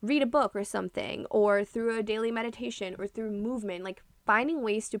read a book or something, or through a daily meditation or through movement, finding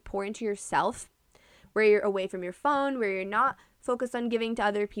ways to pour into yourself where you're away from your phone, where you're not focused on giving to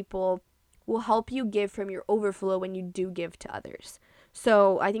other people, will help you give from your overflow when you do give to others.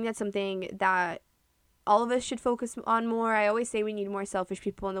 So I think that's something that all of us should focus on more. I always say we need more selfish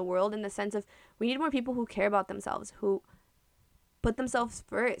people in the world, in the sense of we need more people who care about themselves, who put themselves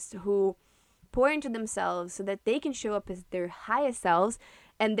first, who pour into themselves so that they can show up as their highest selves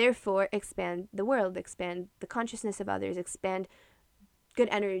and therefore expand the world, expand the consciousness of others, expand good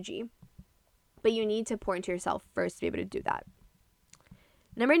energy. But you need to pour into yourself first to be able to do that.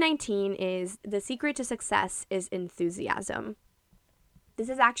 Number 19 is the secret to success is enthusiasm. This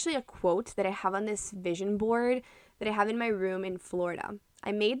is actually a quote that I have on this vision board that I have in my room in Florida.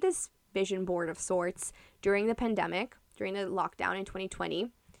 I made this vision board of sorts during the pandemic, during the lockdown in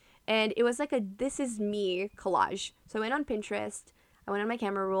 2020. And it was like a "this is me" collage. So I went on Pinterest, I went on my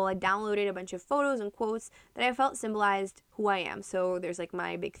camera roll, I downloaded a bunch of photos and quotes that I felt symbolized who I am. So there's like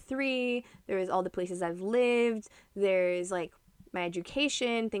my big three, there's all the places I've lived, there's like my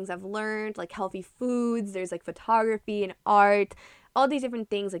education, things I've learned, like healthy foods, there's like photography and art, all these different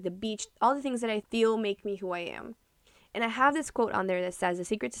things, like the beach, all the things that I feel make me who I am. And I have this quote on there that says, "The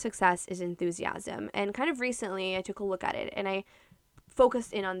secret to success is enthusiasm." And kind of recently, I took a look at it and I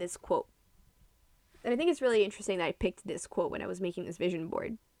focused in on this quote. And I think it's really interesting that I picked this quote when I was making this vision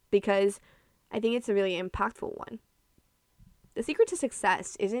board, because I think it's a really impactful one. The secret to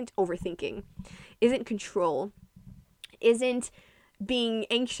success isn't overthinking, isn't control, isn't being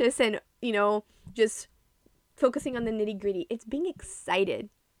anxious and, just focusing on the nitty-gritty. It's being excited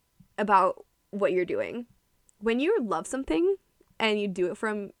about what you're doing. When you love something and you do it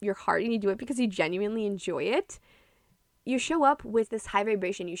from your heart and you do it because you genuinely enjoy it, you show up with this high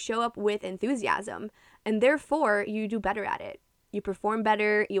vibration, you show up with enthusiasm, and therefore you do better at it. You perform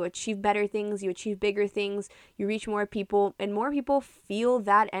better, you achieve better things, you achieve bigger things, you reach more people, and more people feel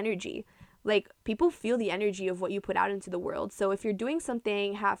that energy. Like, people feel the energy of what you put out into the world. So if you're doing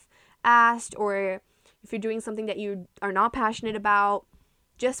something half-assed, or if you're doing something that you are not passionate about,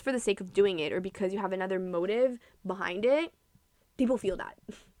 just for the sake of doing it, or because you have another motive behind it, people feel that.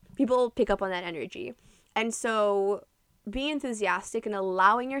 People pick up on that energy. And so being enthusiastic and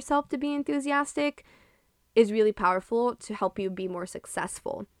allowing yourself to be enthusiastic is really powerful to help you be more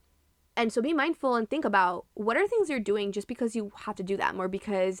successful. And so be mindful and think about, what are things you're doing just because you have to do them, or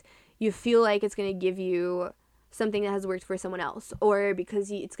because you feel like it's going to give you something that has worked for someone else, or because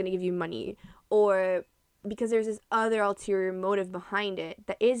it's going to give you money, or because there's this other ulterior motive behind it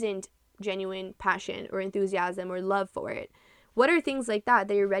that isn't genuine passion or enthusiasm or love for it. What are things like that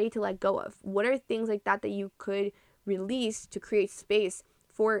you're ready to let go of? What are things like that you could release to create space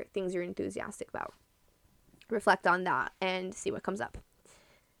for things you're enthusiastic about? Reflect on that and see what comes up.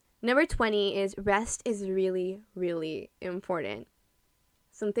 Number 20 is rest is really, really important.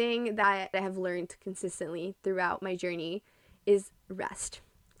 Something that I have learned consistently throughout my journey is rest,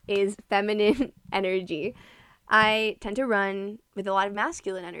 is feminine energy. I tend to run with a lot of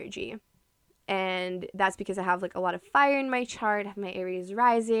masculine energy. And that's because I have like a lot of fire in my chart. I have my Aries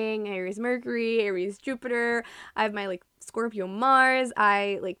rising, Aries Mercury, Aries Jupiter. I have my like Scorpio Mars.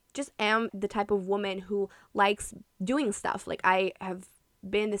 I like just am the type of woman who likes doing stuff. Like, I have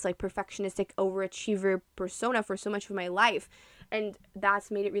been this like perfectionistic overachiever persona for so much of my life. And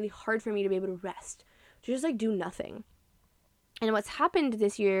that's made it really hard for me to be able to rest, to just like do nothing. And what's happened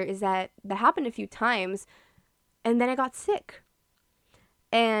this year is that happened a few times, and then I got sick.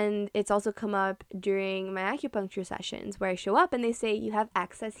 And it's also come up during my acupuncture sessions, where I show up and they say, you have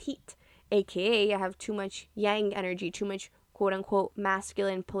excess heat, aka I have too much yang energy, too much quote unquote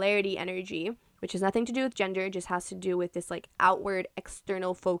masculine polarity energy, which has nothing to do with gender. It just has to do with this like outward,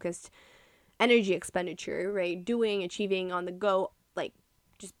 external focused energy expenditure, right? Doing, achieving, on the go, like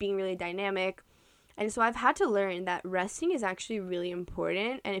just being really dynamic. And so I've had to learn that resting is actually really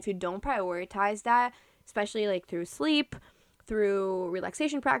important. And if you don't prioritize that, especially like through sleep, through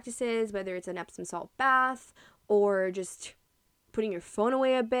relaxation practices, whether it's an Epsom salt bath, or just putting your phone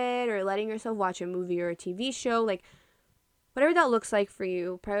away a bit, or letting yourself watch a movie or a TV show, like whatever that looks like for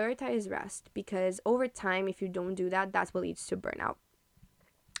you, prioritize rest, because over time, if you don't do that, that's what leads to burnout.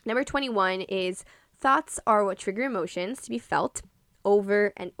 Number 21 is thoughts are what trigger emotions to be felt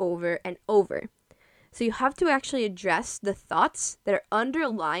over and over and over. So you have to actually address the thoughts that are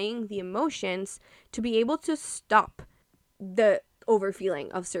underlying the emotions to be able to stop the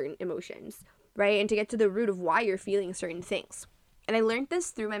overfeeling of certain emotions, right? And to get to the root of why you're feeling certain things. And I learned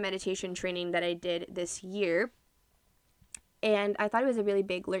this through my meditation training that I did this year. And I thought it was a really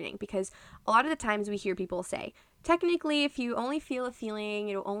big learning, because a lot of the times we hear people say, technically, if you only feel a feeling,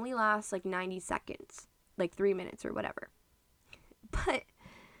 it'll only last like 90 seconds, like 3 minutes or whatever. But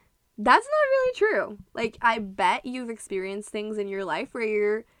that's not really true. Like, I bet you've experienced things in your life where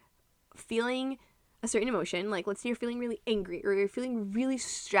you're feeling a certain emotion. Like, let's say you're feeling really angry, or you're feeling really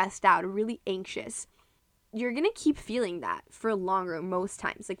stressed out or really anxious. You're going to keep feeling that for longer most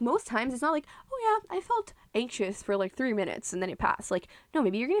times. Like, most times it's not like, oh yeah, I felt anxious for like 3 minutes and then it passed. Like, no,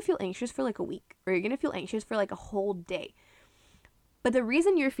 maybe you're going to feel anxious for like a week, or you're going to feel anxious for like a whole day. But the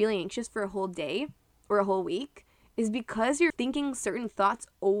reason you're feeling anxious for a whole day or a whole week is because you're thinking certain thoughts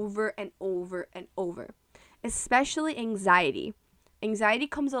over and over and over. Especially anxiety Anxiety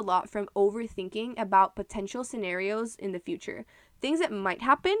comes a lot from overthinking about potential scenarios in the future, things that might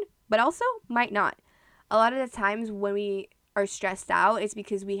happen, but also might not. A lot of the times when we are stressed out, it's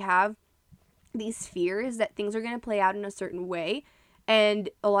because we have these fears that things are going to play out in a certain way. And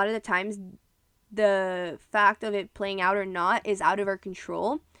a lot of the times, the fact of it playing out or not is out of our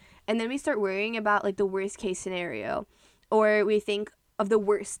control. And then we start worrying about like the worst case scenario, or we think of the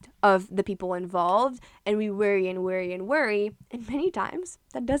worst of the people involved, and we worry and worry and worry. And many times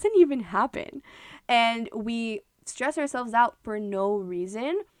that doesn't even happen. And we stress ourselves out for no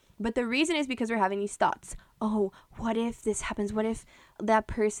reason. But the reason is because we're having these thoughts. Oh, what if this happens? What if that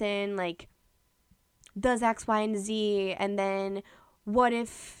person like does X, Y, and Z? And then what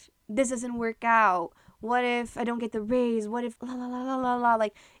if this doesn't work out? What if I don't get the raise? What if la la la la la la?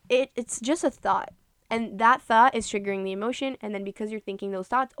 Like it's just a thought. And that thought is triggering the emotion. And then because you're thinking those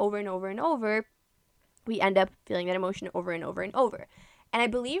thoughts over and over and over, we end up feeling that emotion over and over and over. And I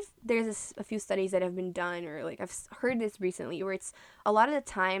believe there's a few studies that have been done, or like I've heard this recently, where it's a lot of the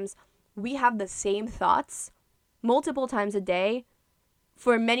times we have the same thoughts multiple times a day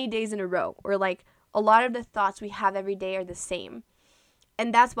for many days in a row. Or like a lot of the thoughts we have every day are the same.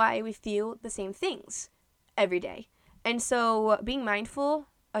 And that's why we feel the same things every day. And so being mindful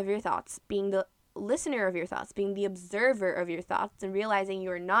of your thoughts, being the listener of your thoughts, being the observer of your thoughts, and realizing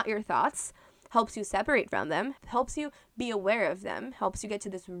you're not your thoughts helps you separate from them, helps you be aware of them, helps you get to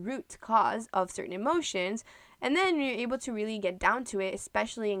this root cause of certain emotions, and then you're able to really get down to it,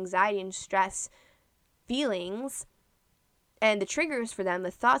 especially anxiety and stress feelings and the triggers for them,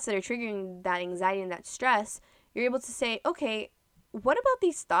 the thoughts that are triggering that anxiety and that stress. You're able to say, okay, what about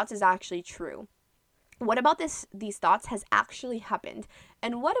these thoughts is actually true? What about these thoughts has actually happened?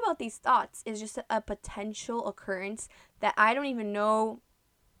 And what about these thoughts is just a potential occurrence that I don't even know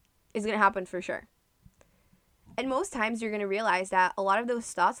is going to happen for sure? And most times you're going to realize that a lot of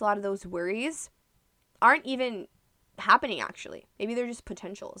those thoughts, a lot of those worries aren't even happening actually. Maybe they're just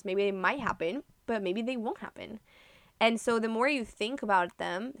potentials. Maybe they might happen, but maybe they won't happen. And so the more you think about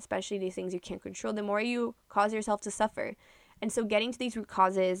them, especially these things you can't control, the more you cause yourself to suffer. And so getting to these root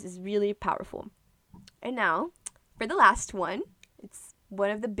causes is really powerful. And now, for the last one, it's one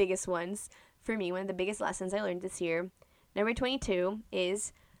of the biggest ones for me, one of the biggest lessons I learned this year. Number 22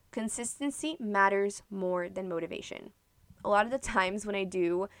 is consistency matters more than motivation. A lot of the times when I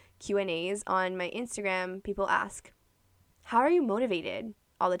do Q&As on my Instagram, people ask, how are you motivated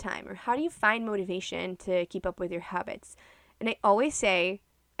all the time? Or how do you find motivation to keep up with your habits? And I always say,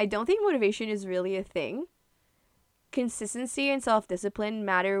 I don't think motivation is really a thing. Consistency and self-discipline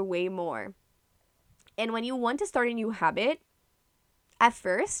matter way more. And when you want to start a new habit, at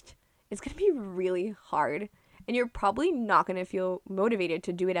first, it's going to be really hard. And you're probably not going to feel motivated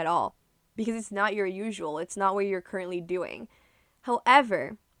to do it at all because it's not your usual. It's not what you're currently doing.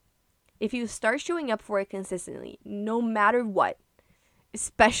 However, if you start showing up for it consistently, no matter what,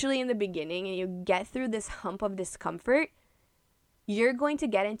 especially in the beginning, and you get through this hump of discomfort, you're going to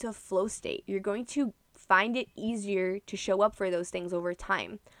get into a flow state. You're going to find it easier to show up for those things over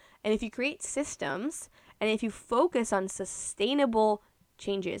time. And if you create systems, and if you focus on sustainable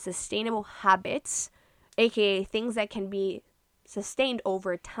changes, sustainable habits, aka things that can be sustained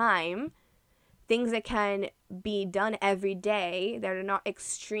over time, things that can be done every day that are not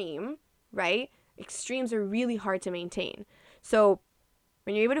extreme, right? Extremes are really hard to maintain. So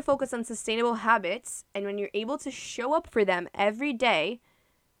when you're able to focus on sustainable habits, and when you're able to show up for them every day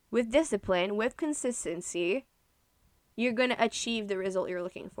with discipline, with consistency, you're going to achieve the result you're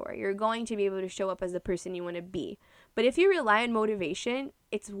looking for. You're going to be able to show up as the person you want to be. But if you rely on motivation,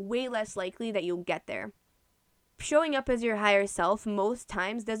 it's way less likely that you'll get there. Showing up as your higher self most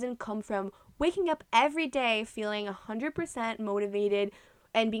times doesn't come from waking up every day feeling 100% motivated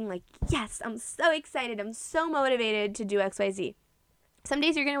and being like, yes, I'm so excited, I'm so motivated to do XYZ. Some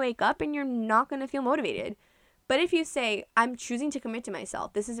days you're going to wake up and you're not going to feel motivated. But if you say, I'm choosing to commit to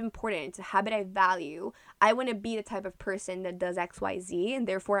myself, this is important, it's a habit I value, I want to be the type of person that does XYZ, and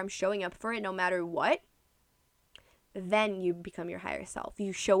therefore I'm showing up for it no matter what, then you become your higher self.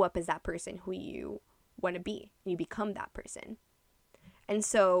 You show up as that person who you want to be. You become that person. And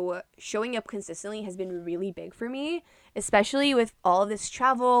so showing up consistently has been really big for me, especially with all of this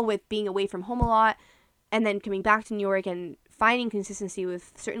travel, with being away from home a lot, and then coming back to New York and finding consistency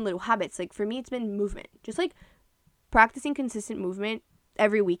with certain little habits. Like for me, it's been movement. Just like practicing consistent movement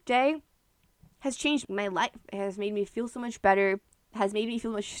every weekday has changed my life. It has made me feel so much better, has made me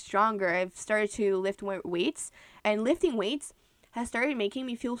feel much stronger. I've started to lift more weights, and lifting weights has started making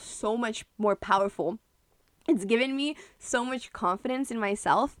me feel so much more powerful. It's given me so much confidence in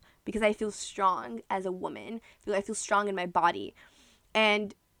myself because I feel strong as a woman. I feel strong in my body.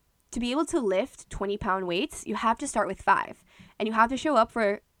 And to be able to lift 20-pound weights, you have to start with 5. And you have to show up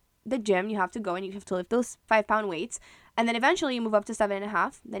for the gym. You have to go and you have to lift those 5-pound weights. And then eventually you move up to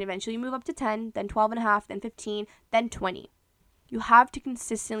 7.5. Then eventually you move up to 10, then 12.5, then 15, then 20. You have to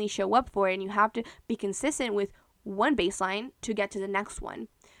consistently show up for it, and you have to be consistent with one baseline to get to the next one.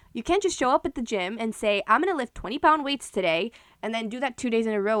 You can't just show up at the gym and say, I'm going to lift 20-pound weights today, and then do that 2 days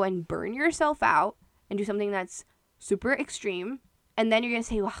in a row and burn yourself out and do something that's super extreme. And then you're going to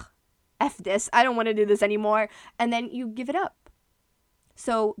say, well, F this, I don't want to do this anymore. And then you give it up.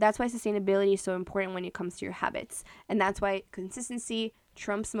 So that's why sustainability is so important when it comes to your habits. And that's why consistency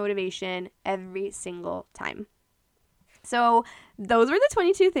trumps motivation every single time. So those were the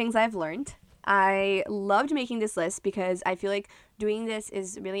 22 things I've learned. I loved making this list because I feel like doing this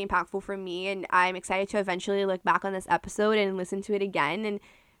is really impactful for me, and I'm excited to eventually look back on this episode and listen to it again and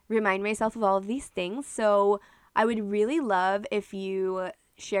remind myself of all of these things. So I would really love if you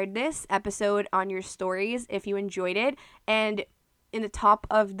shared this episode on your stories if you enjoyed it, and in the top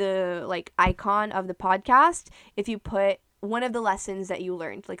of the icon of the podcast, if you put one of the lessons that you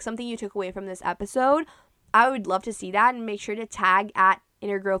learned, like something you took away from this episode, I would love to see that, and make sure to tag at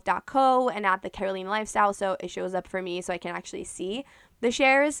innergrowth.co and at the Carolina Lifestyle so it shows up for me so I can actually see the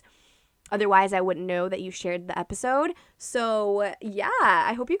shares. Otherwise, I wouldn't know that you shared the episode. So yeah,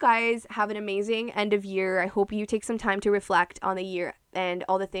 I hope you guys have an amazing end of year. I hope you take some time to reflect on the year and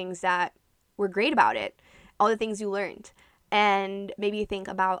all the things that were great about it, all the things you learned, and maybe think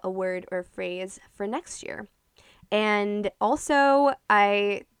about a word or phrase for next year. And also,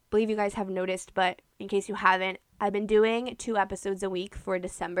 I believe you guys have noticed, but in case you haven't, I've been doing 2 episodes a week for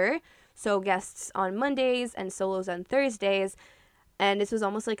December. So guests on Mondays and solos on Thursdays. And this was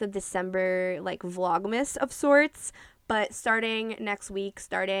almost like a December vlogmas of sorts. But starting next week,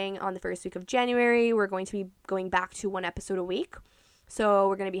 starting on the first week of January, we're going to be going back to 1 episode a week. So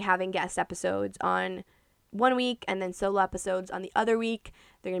we're going to be having guest episodes on one week and then solo episodes on the other week.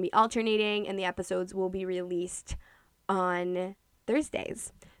 They're going to be alternating, and the episodes will be released on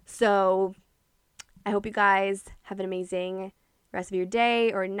Thursdays. So I hope you guys have an amazing rest of your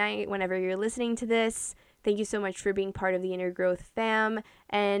day or night whenever you're listening to this. Thank you so much for being part of the Inner Growth fam.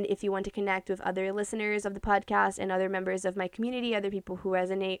 And if you want to connect with other listeners of the podcast and other members of my community, other people who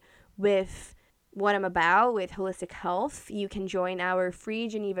resonate with what I'm about with holistic health, you can join our free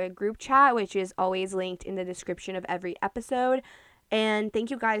Geneva group chat, which is always linked in the description of every episode. And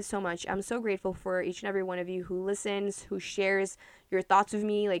thank you guys so much. I'm so grateful for each and every one of you who listens, who shares your thoughts with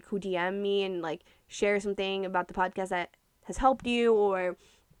me, who DM me and share something about the podcast that has helped you, or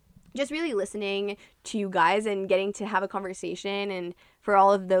just really listening to you guys and getting to have a conversation. And for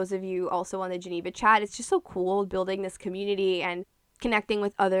all of those of you also on the Geneva chat, it's just so cool building this community and connecting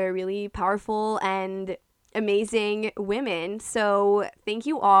with other really powerful and amazing women. So thank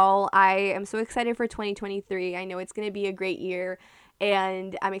you all. I am so excited for 2023. I know it's going to be a great year,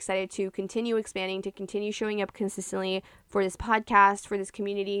 and I'm excited to continue expanding, to continue showing up consistently for this podcast, for this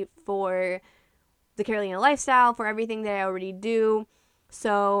community, for the Carolina Lifestyle, for everything that I already do.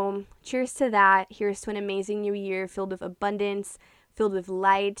 So cheers to that. Here's to an amazing new year filled with abundance, filled with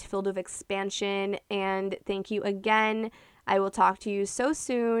light, filled with expansion. And thank you again. I will talk to you so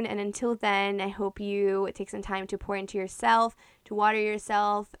soon. And until then, I hope you take some time to pour into yourself, to water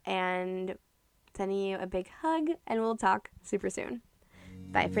yourself, and sending you a big hug. And we'll talk super soon.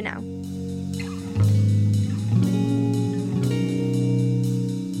 Bye for now.